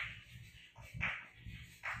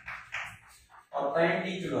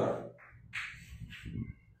perpendicular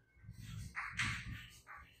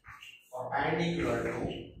to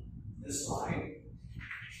this line.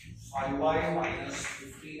 5y minus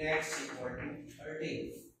 15x equal to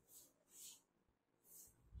 13.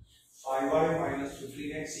 5y minus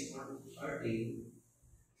 15x equal to 13.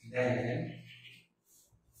 Then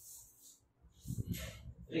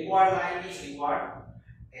required line is required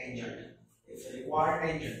tangent. If required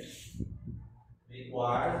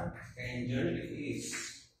tangent is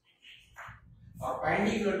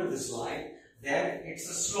perpendicular to this line, then its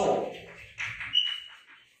slope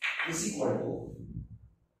is equal to,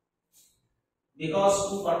 because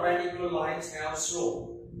two perpendicular lines have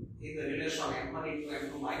slope in the relation m1 into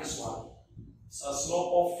m2 minus 1. So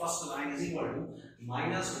slope of first line is equal to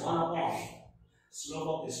minus 1 upon slope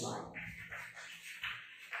of this line.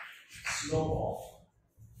 Slope of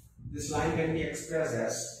this line can be expressed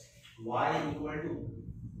as y equal to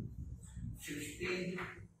 15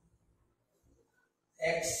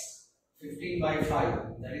 by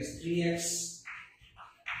 5, that is 3x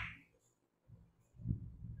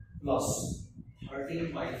plus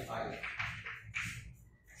 13 by 5.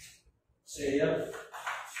 So here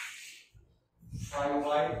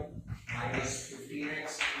 5y minus 15x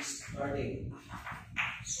is 13.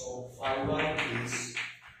 So 5y is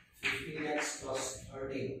 15x plus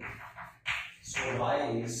 13. So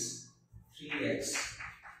y is 3x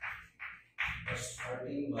plus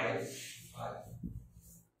 13 by 5.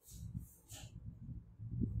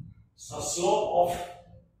 So slope of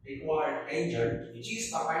required tangent which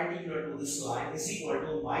is perpendicular to this line is equal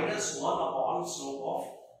to minus 1 upon slope of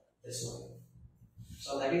this line.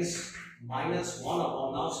 So that is minus 1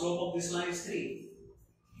 upon, now slope of this line is 3.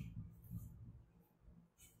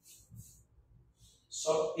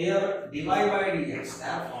 So here dy by dx,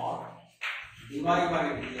 therefore dy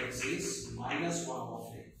by dx is minus 1 upon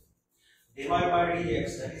 3. Dy by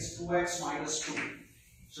dx, that is 2x minus 2.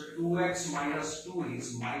 So 2x minus 2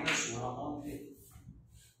 is minus 1 upon 3.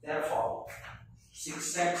 Therefore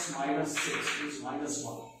 6x minus 6 is minus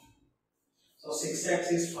 1. So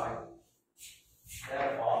 6x is 5.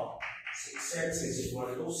 Therefore 6x is equal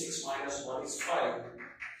to 6 minus 1 is 5.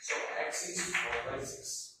 So x is 4 by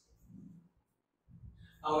 6.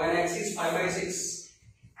 Now when x is 5 by 6,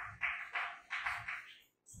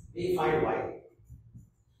 we find y.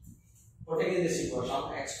 Putting in this equation,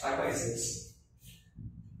 x 5 by 6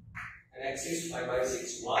 and x is 5 by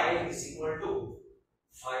 6, y is equal to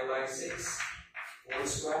 5 by 6 whole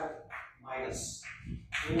square minus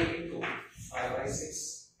 2 into 5 by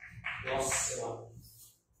 6 plus 7.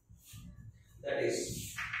 That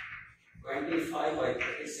is 25 by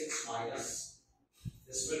 36 minus,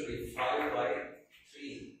 this will be 5 by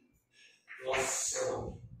 3 plus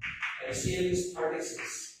 7. LCM is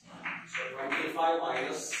 36. So 25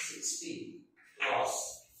 minus 60 plus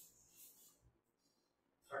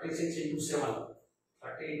 36 into 7.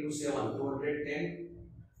 30 into 7, 210.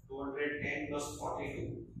 210 plus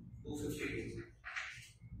 42, 252.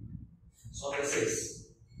 So this is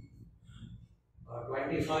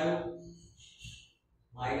 25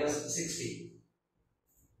 minus 60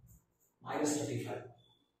 minus 35.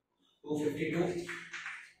 252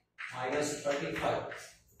 minus 35.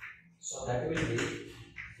 So that will be,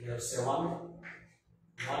 we have 7,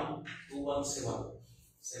 1, 2, 1, 7.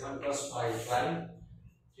 7 plus 5, 12,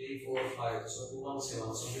 3, 4, 5. So 2, 1,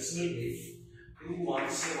 7. So this will be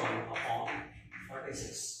 217 upon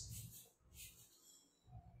 36.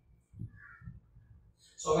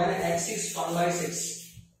 So when x is 1 by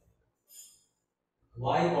 6,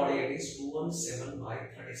 y coordinate is 217 by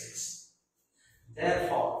 36.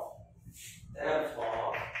 Therefore at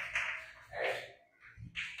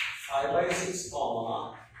 5 by 6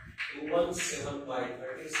 comma 217 by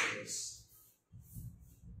 36,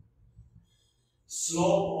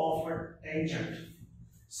 slope of a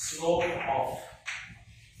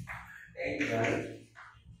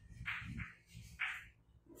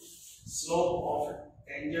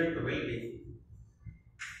tangent will be,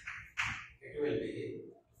 it will be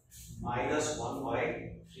minus 1 by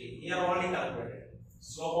 3. Here already calculated.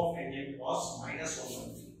 Slope of tangent was minus 1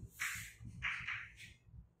 by 3.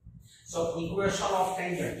 So equation of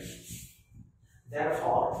tangent,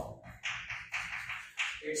 therefore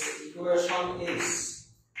its equation is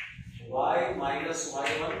y minus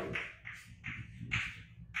y1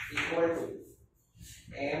 equal to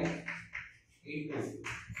m into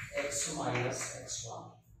x minus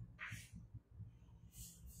x1.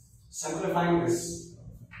 Simplifying this,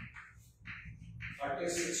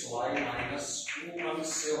 36y minus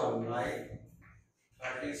 217 by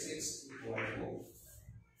 36 equal to,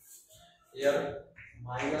 here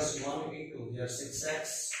minus 1 into here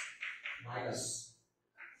 6x minus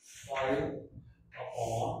 5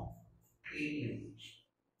 upon 18.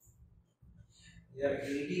 Here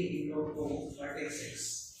 18 into 2,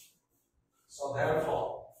 36. So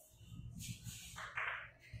therefore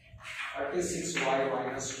 36y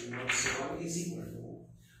minus 217 is equal to,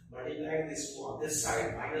 multiplying this on this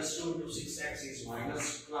side, minus 2 into 6x is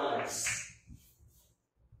minus 12x.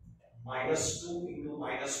 Minus 2 into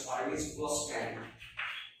minus 5 is plus 10.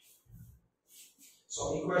 So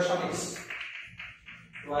equation is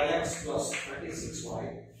 12x plus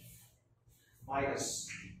 36y minus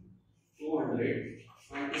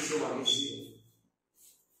 227 is 0.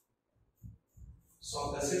 So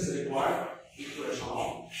this is required equation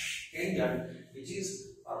of tangent which is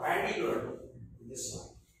perpendicular to this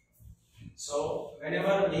line. So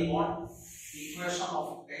whenever we want equation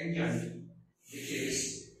of tangent which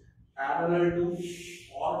is parallel to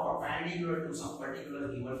or perpendicular to some particular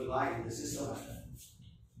given line, this is the method.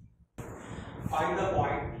 Find the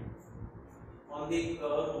point on the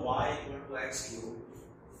curve y equal to x cube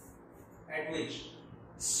at which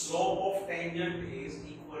slope of tangent is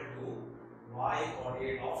equal to y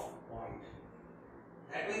coordinate of point.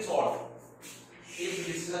 That means what? If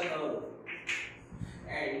this is a curve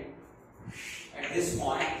and at this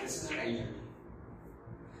point this is a tangent,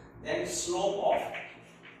 then slope of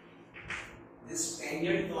this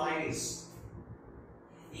tangent line is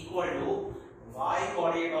equal to y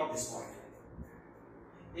coordinate of this point.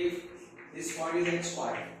 If this point is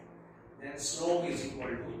xy, then slope is equal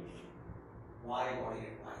to y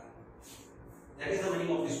coordinate line. That is the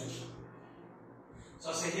meaning of this question.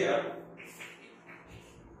 So say here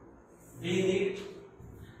we need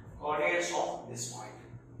coordinates of this point.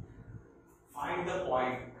 Find the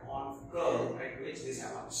point on curve at which this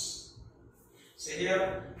happens. Say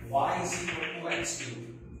here y is equal to x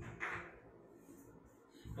cube.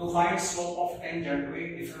 To find slope of tangent,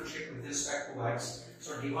 we differentiate with respect to x.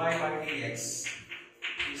 So dy by dx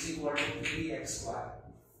is equal to 3x square.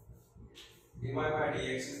 Dy by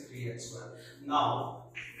dx is 3x square. Now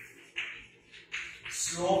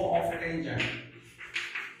slope of tangent,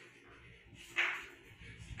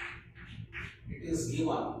 it is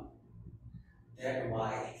given that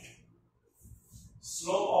y.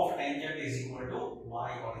 Slope of tangent is equal to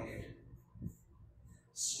y coordinate.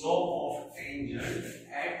 Slope of tangent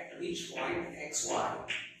at which point xy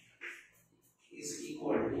is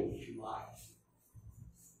equal to y.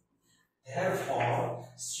 Therefore,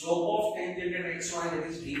 slope of tangent at xy, that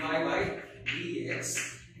is dy by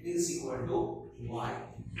dx, it is equal to y.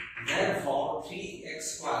 Therefore, 3x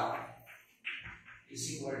square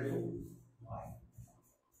is equal to y.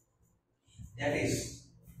 That is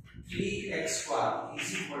 3x square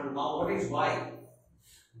is equal to, now what is y?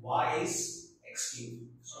 Y is x cube.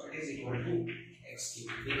 So it is equal to x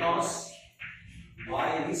cube because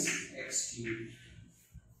y is x cube.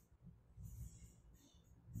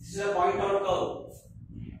 This is a point or curve.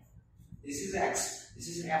 This is x. This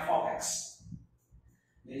is f of x.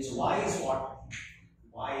 Means y is what?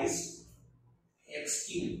 Y is x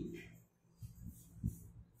cube.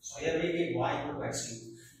 So here we get y equal to x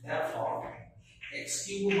cube. Therefore, x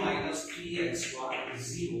cube minus 3x square is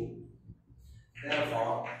 0.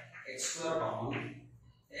 Therefore, x square common,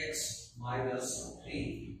 x minus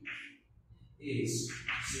 3 is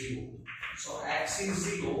 0. So x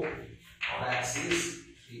is 0 or x is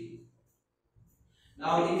 3.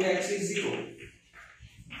 Now if x is 0,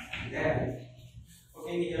 then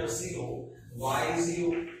putting here 0, y is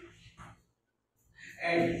 0,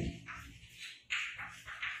 and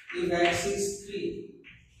if x is 3,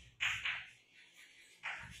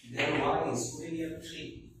 then y is putting here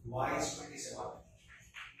 3, y is 27.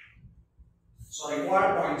 So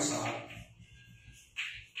required points are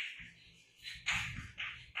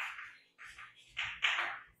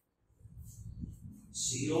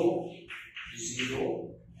zero, 0,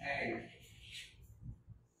 and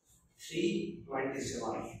 3,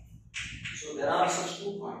 27. So there are such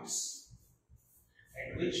 2 points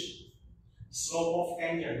at which slope of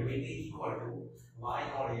tangent will be equal to y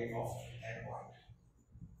coordinate of that point.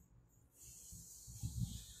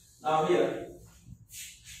 Now here,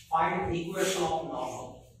 find equation of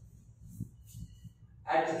normal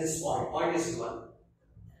at this point. Point is given.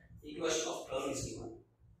 Equation of curve is given.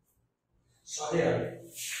 So here,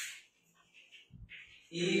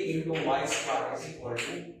 a into y square is equal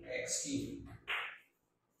to x cube.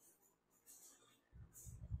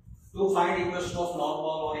 To find equation of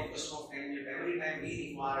normal or equation of tangent, every time we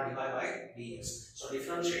require dy by dx. So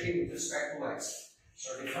differentiating with respect to x.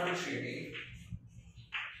 So differentiating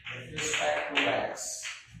with respect to x,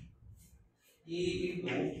 e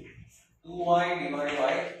into 2y divided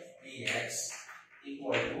by dx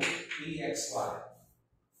equal to 3x square.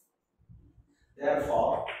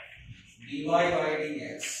 Therefore, dy by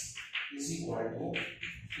dx is equal to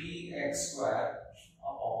 3x square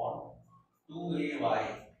upon 2ay.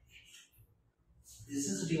 This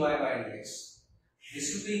is dy by dx.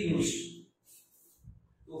 This will be used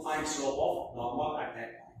to find slope of normal at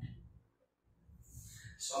that point.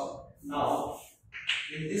 So now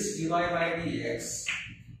in this dy by dx,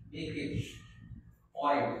 we give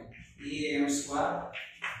point am square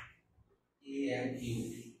am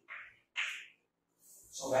cube.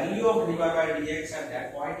 So value of dy by dx at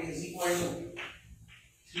that point is equal to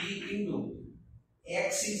 3 into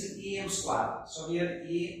x is am square. So here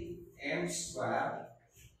am square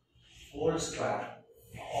whole square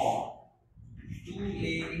upon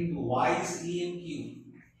 2a into y is am cube.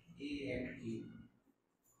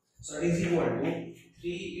 So it is equal to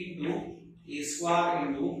 3 into a square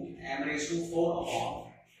into m raised to 4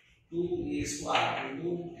 upon 2a square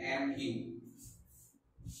into m cube.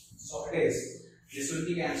 So it is, this will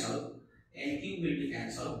be cancelled, m cube will be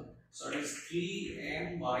cancelled. So it is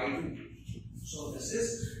 3m by 2. So this is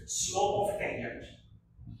slope of tangent.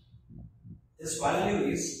 This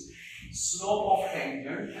value is slope of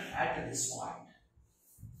tangent at this point.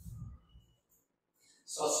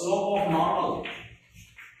 So slope of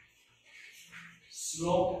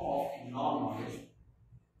normal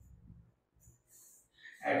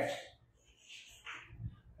at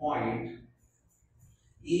point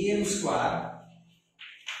am square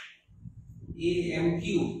am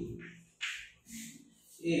cube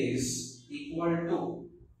is equal to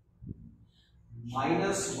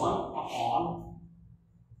minus 1 upon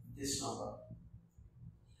this number.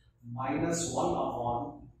 Minus 1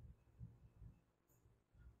 upon,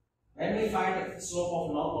 when we find slope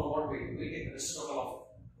of normal, what we do? We take the reciprocal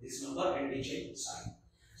of this number and we change sign.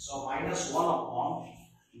 So minus 1 upon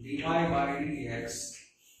dy by dx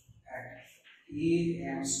at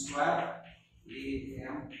am square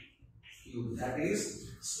am cube. That is,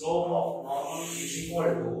 slope of normal is equal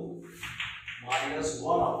to minus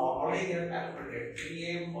 1 upon, already here calculated,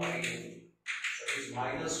 3m by 2. So it is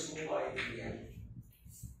minus 2 by 3m.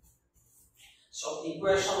 So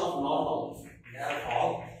equation of normal,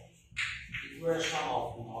 therefore equation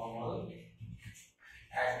of normal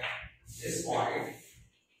at this point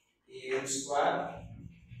am square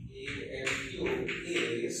am cube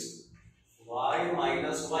is y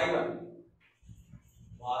minus y1.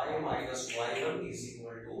 Y minus y1 is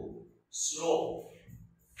equal to slope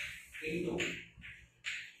into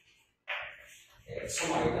x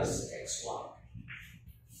minus x1.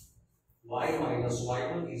 Y minus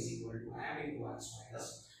y1 is equal to m into x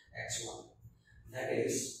minus x1. That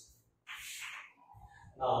is,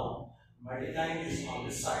 now multiplying this on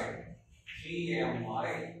this side,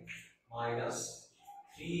 3my minus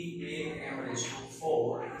 3am raised to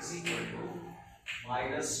 4 is equal to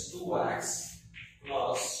minus 2x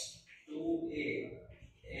plus 2a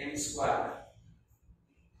m square.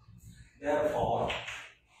 Therefore,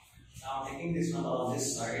 now taking this number on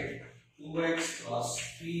this side, 2x plus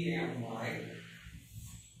 3my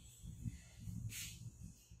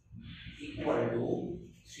equal to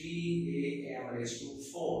 3am raised to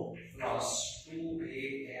 4 plus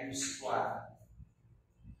 2am square.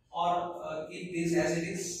 Or keep this as it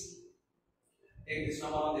is, take this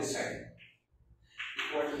number on this side,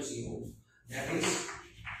 equal to 0. That is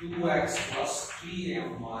 2x plus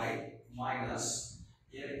 3my minus,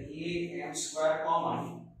 here am square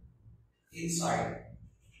common inside,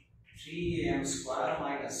 3am square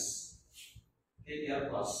minus, take here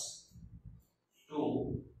plus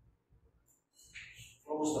 2,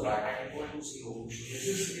 close the bracket, equal to 0. So this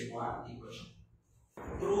is the required equation.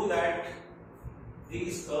 Prove that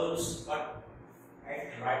these curves cut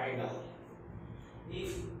at right angle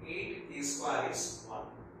if 8a square is 1.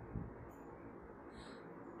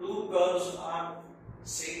 Two curves are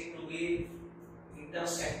said to be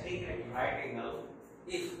intersecting at right angle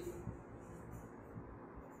if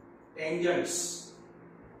tangents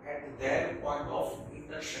at their point of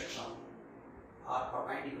intersection are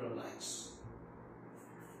perpendicular lines.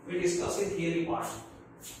 We discuss in theory part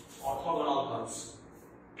orthogonal curves.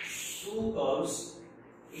 Two curves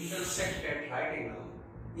intersect at right angle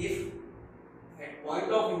if at point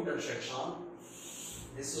of intersection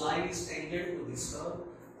this line is tangent to this curve,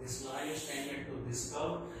 This line is tangent to this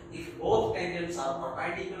curve. If both tangents are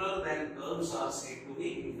perpendicular, then curves are said to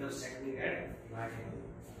be intersecting at right angle.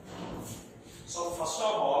 So first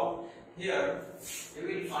of all, here we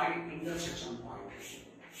will find intersection point.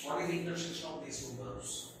 What is the intersection of these two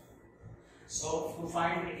curves? So to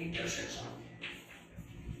find the intersection,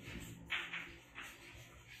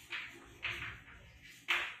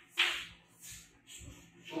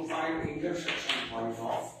 point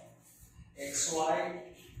of xy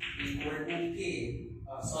equal to k,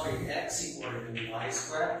 x equal to y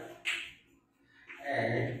square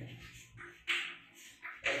and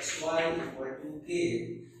xy equal to k,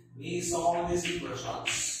 we solve these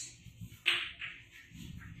equations.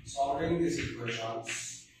 Solving these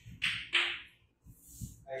equations,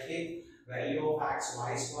 I take value of x,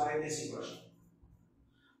 y square in this equation.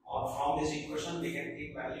 Or from this equation, we can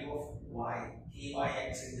take value of y, k by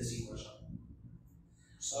x in this equation.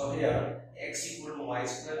 So here, x equal to y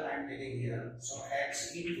square I am taking here. So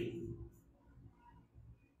x into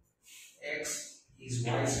x is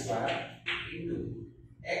y square into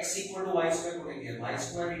x equal to y square putting here. Y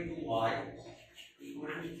square into y equal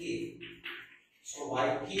to k. So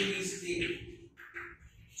y k is k.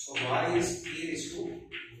 So y is k raised to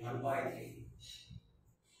 1 by 3.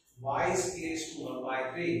 Y is k raised to 1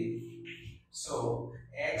 by 3. So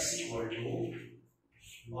x equal to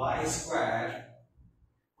y square.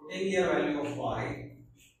 Putting here value of y,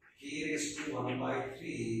 k raised to 1 by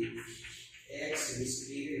 3, x is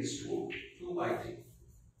k raised to 2 by 3.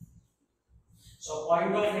 So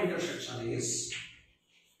point of intersection is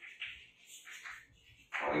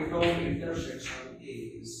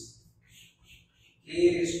k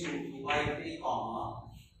raised to 2 by 3 comma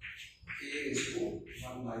k raised to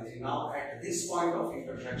 1 by 3. Now at this point of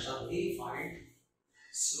intersection we find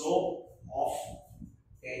slope of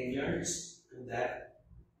tangents to that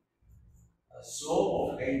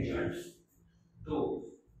slope of tangent to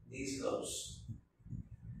these curves.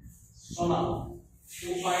 So now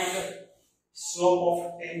to find the slope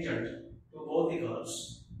of tangent to both the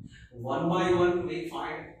curves, one by one we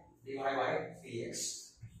find dy by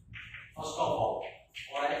dx. First of all,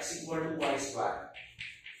 for x equal to y square,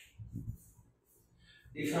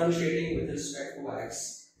 differentiating with respect to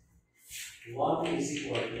x, 1 is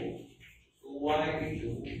equal to 2y into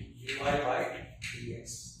dy by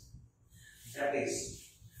dx. That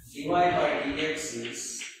is, dy by dx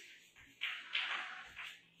is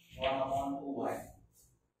 1 upon 2y.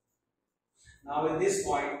 Now in this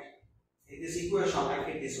point, in this equation, I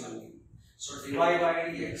take this one. So dy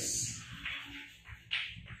by dx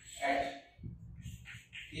at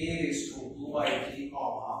k raised to 2 by 3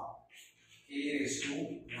 comma k raised to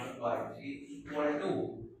 1 by 3 equal to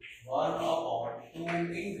 1 upon 2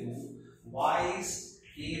 into y is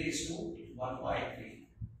k raised to 1 by 3.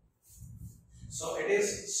 So it is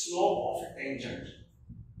slope of tangent.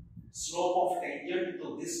 Slope of tangent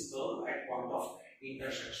to this curve at point of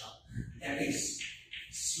intersection. That is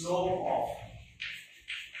slope of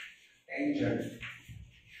tangent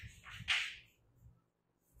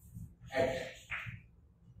at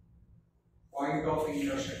point of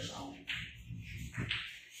intersection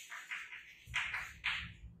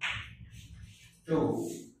to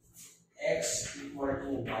x equal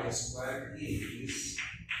to y square is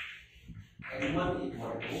n1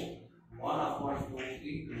 equal to 1 upon 2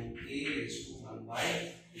 into k raised to 1 by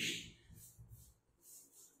 3.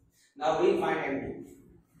 Now we find n2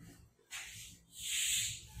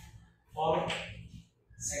 for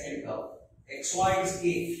second curve. xy is k.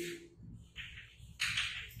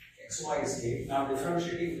 xy is k. Now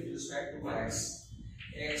differentiating with respect to x,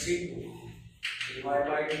 x into dy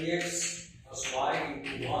by dx plus y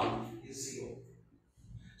into 1 is 0.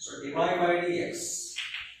 So dy by dx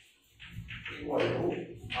equal to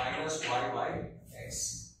minus y by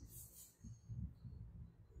x.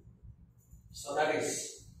 So that is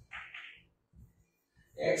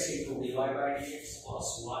x into dy by dx plus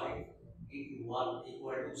y into 1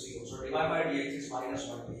 equal to 0. So dy by dx is minus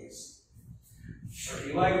 1 by x. So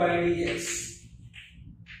dy by dx.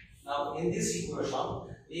 Now in this equation,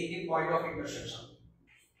 we get point of intersection.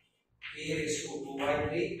 K raised to 2 by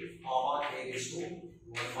 3 comma k raised to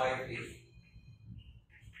 1 by 3.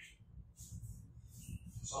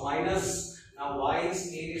 So minus, now y is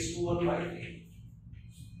k raised to 1 by 3.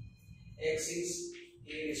 X is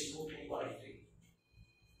k raised to 2 by 3.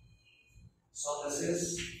 So this is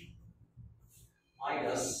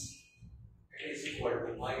minus, it is equal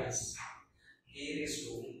to minus k raised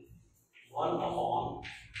to 1 upon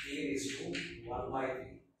k raised to 1 by 3.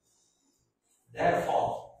 Therefore,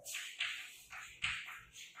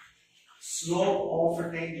 slope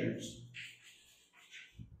of tangent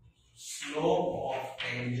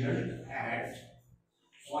tangent at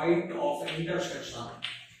point of intersection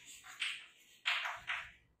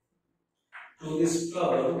to this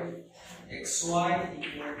curve xy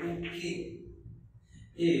equal to k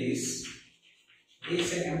is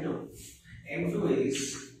say m2. M2 is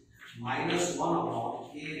minus 1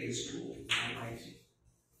 upon k raised to 1 by 3.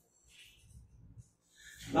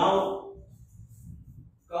 Now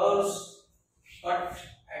curves cut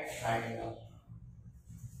at right angle.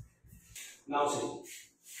 Now see,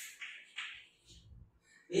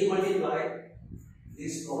 we multiply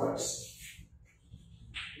these products.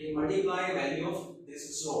 We multiply value of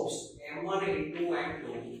this slopes. M1 into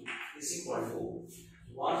M2 is equal to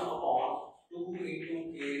 1 upon 2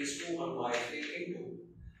 into k raised to 1 by 3 into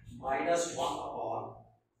minus 1 upon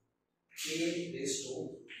k raised to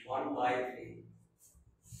 1 by 3.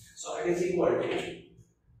 So it is equal to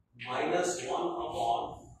minus 1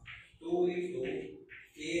 upon 2 into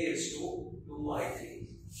k raised to 2 by 3.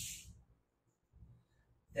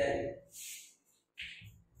 Then,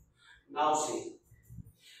 now see,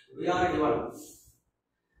 we are given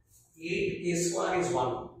 8k square is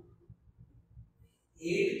 1.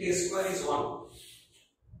 8k square is 1.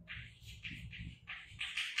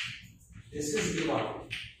 This is given.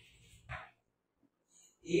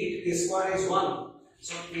 8k square is 1.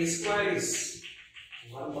 So k square is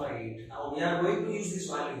 1 by 8. Now we are going to use this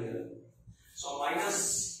value here. So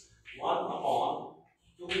minus 1 upon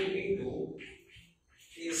 2 into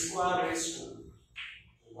k square raised to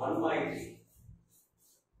 1 by 3.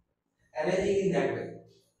 Arranging in that way.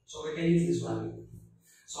 So we can use this value.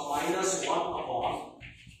 So minus 1 upon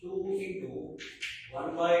 2 into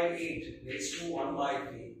 1 by 8 raised to 1 by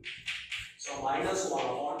 3. So minus 1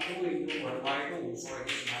 upon 2 into 1 by 2. So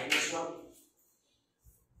it is minus 1.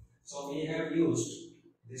 So we have used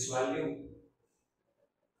this value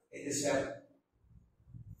in this step.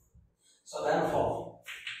 So therefore,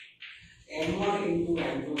 M1 into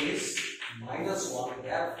M2 is minus 1.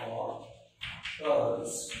 Therefore,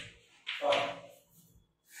 curves cut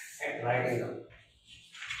at right angle.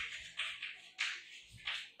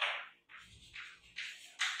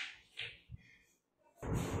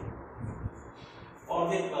 For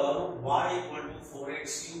the curve y equal to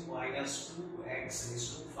 4x cube minus 2x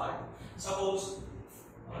raised to 5. Suppose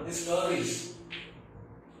this curve is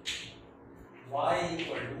y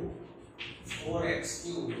equal to 4x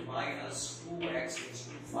cube minus 2x raised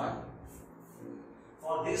to 5.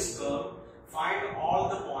 For this curve, find all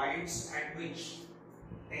the points at which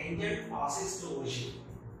tangent passes through origin.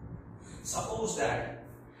 Suppose that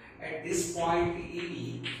at this point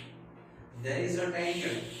AB there is a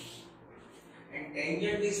tangent and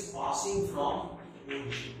tangent is passing from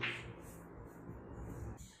origin.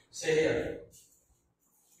 Say here,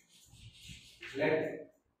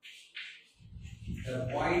 let the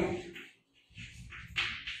point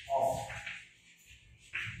of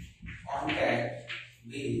contact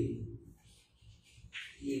be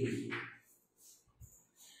AB.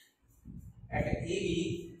 At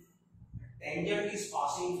AB, tangent is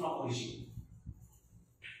passing from origin,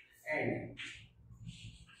 and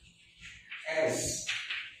as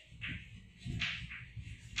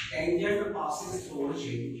tangent passes through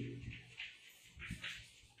origin,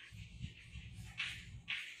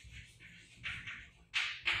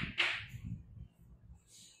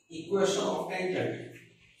 equation of tangent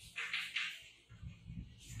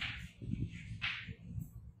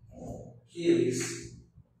is,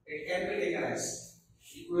 it can be taken as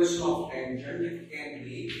equation of tangent can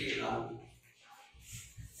be taken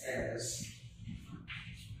as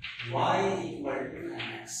y equal to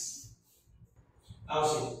mx. Now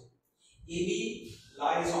see, EB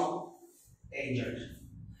lies on tangent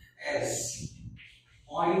as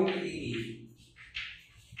point EB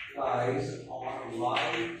lies on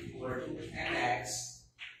y equal to mx.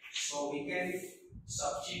 So we can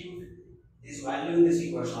substitute this value in this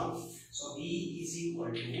equation. So B is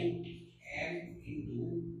equal to M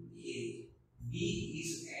into A. B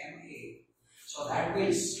is MA. So that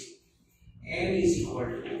means M is equal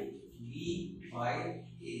to B by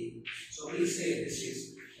A. So we say this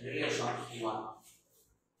is relation 1.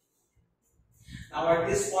 Now at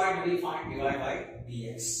this point we find dy by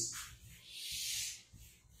dx.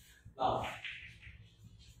 Now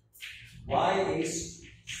y is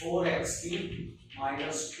 4x cubed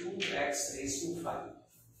minus 2x raised to 5.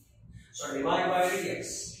 So dy by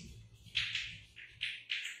dx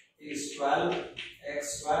is 12x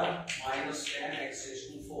square minus 10x raised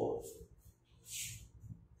to 4.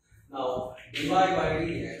 Now dy by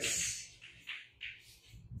dx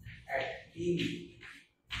at EB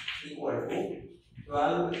equal to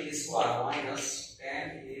 12a square minus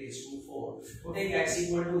 10a raised to 4. Putting x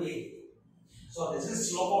equal to a. So this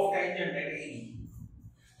is slope of tangent at AB.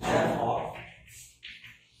 Therefore,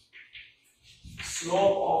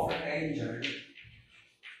 slope of the tangent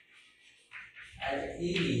at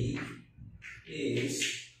AB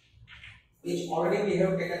is, which already we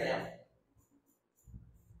have taken M.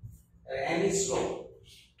 M is slope.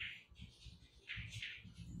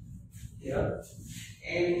 Here,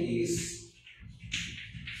 M is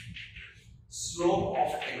slope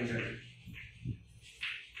of tangent.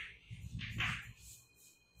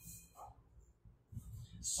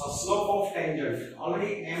 So slope of tangent,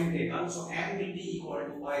 already M taken, so M will be equal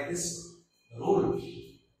to, by this rule,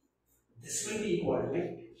 this will be equal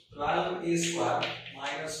to 12a square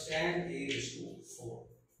minus 10a raised to 4.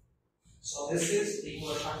 So this is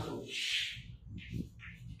equation 2.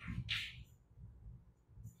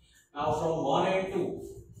 Now from 1 and 2,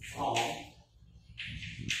 from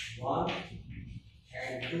 1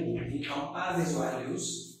 and 2, we compare these values.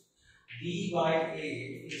 b by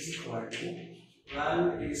a is equal to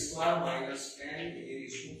 12a square minus 10a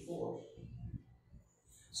raised to 4.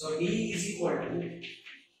 So b is equal to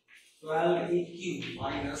 12a cube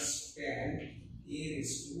minus 10a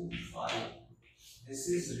raised to 5. This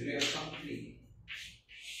is relation 3.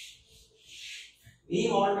 We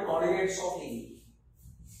want the coordinates of AB.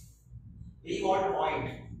 We want a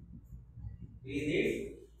point. We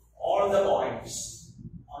need all the points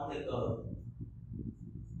on the curve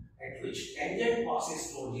at which tangent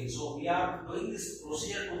passes through it. So we are doing this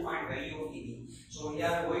procedure to find value of AB. So we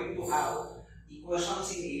are going to have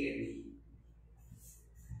equations in A and B.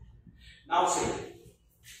 Now say,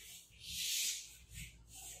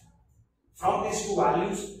 from these two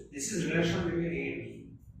values, this is relation between A and B.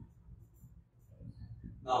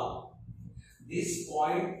 Now, this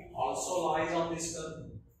point also lies on this curve.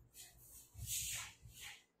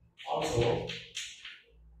 Also,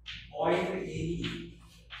 point AB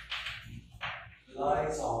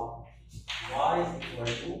lies on y equal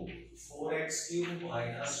to 4x cube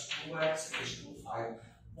minus 2x raised to 5.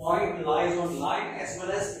 Point lies on line as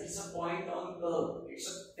well as it's a point on curve. It's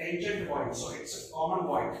a tangent point, so it's a common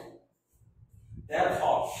point.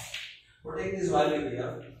 Therefore, putting this value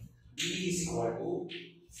here, b is equal to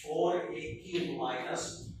 4a cube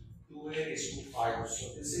minus 2a raised to 5. So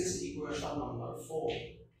this is equation number 4.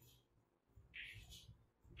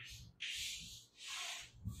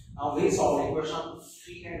 Now we solve equation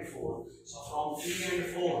 3 and 4. So from 3 and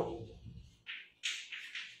 4,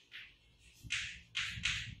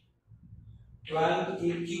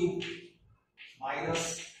 12a cube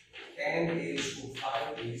minus 10a raised to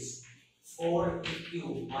 5 is 4a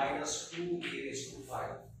cube minus 2a raised to 5.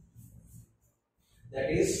 That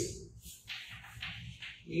is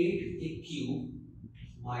 8a cube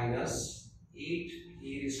minus 8a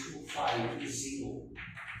raised to 5 is 0.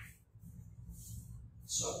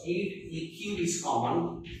 So 8a cube is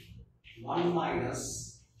common. 1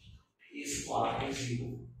 minus a square is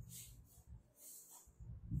 0.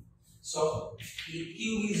 So a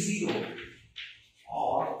cube is 0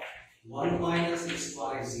 or 1 minus a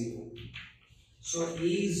square is 0. So a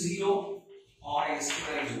is 0 or a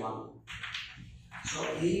square is 1. So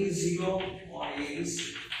a is 0 or a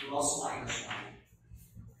is plus minus 1.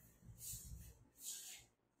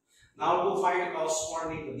 Now to find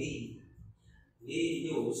corresponding b,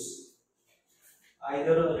 we use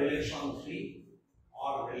either relation 3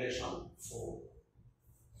 or relation 4.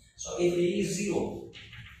 So if a is 0,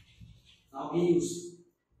 now we use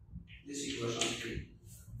this equation 3.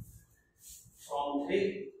 From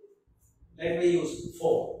 3, let me use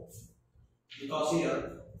 4, because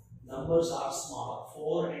here numbers are smaller.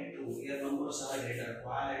 4 and 2, here numbers are greater,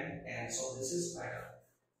 12 and 10, so this is better.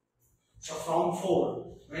 So from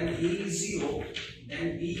 4, when a is 0,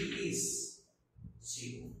 then b is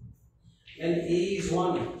 0. When a is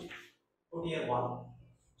 1, put here 1.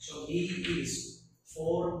 So b is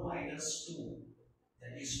 4 minus 2,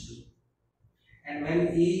 that is 2. And when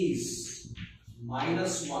a is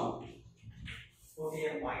minus 1, put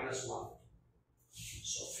here minus 1.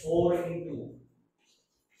 So 4 into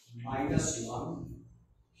minus 1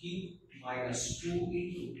 cube minus 2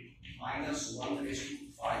 into minus 1 raised to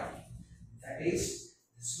 5. That is,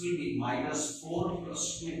 this will be minus 4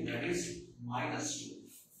 plus 2, that is minus 2.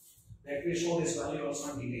 Let me show this value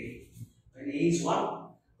also in detail. When a is 1,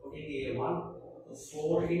 putting a 1, so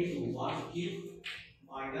 4 into 1 cube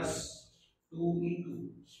minus 2 into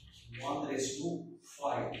 1 raised to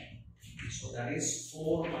 5. So that is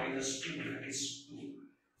 4 minus 2, that is 2.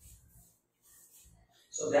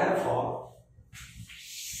 So therefore,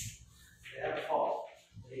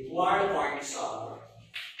 required points are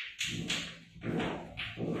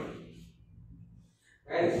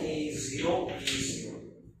when a is 0, b is 0.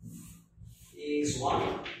 A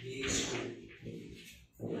 1, b is 2.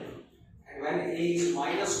 And when a is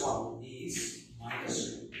minus 1, b is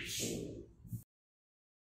minus 2.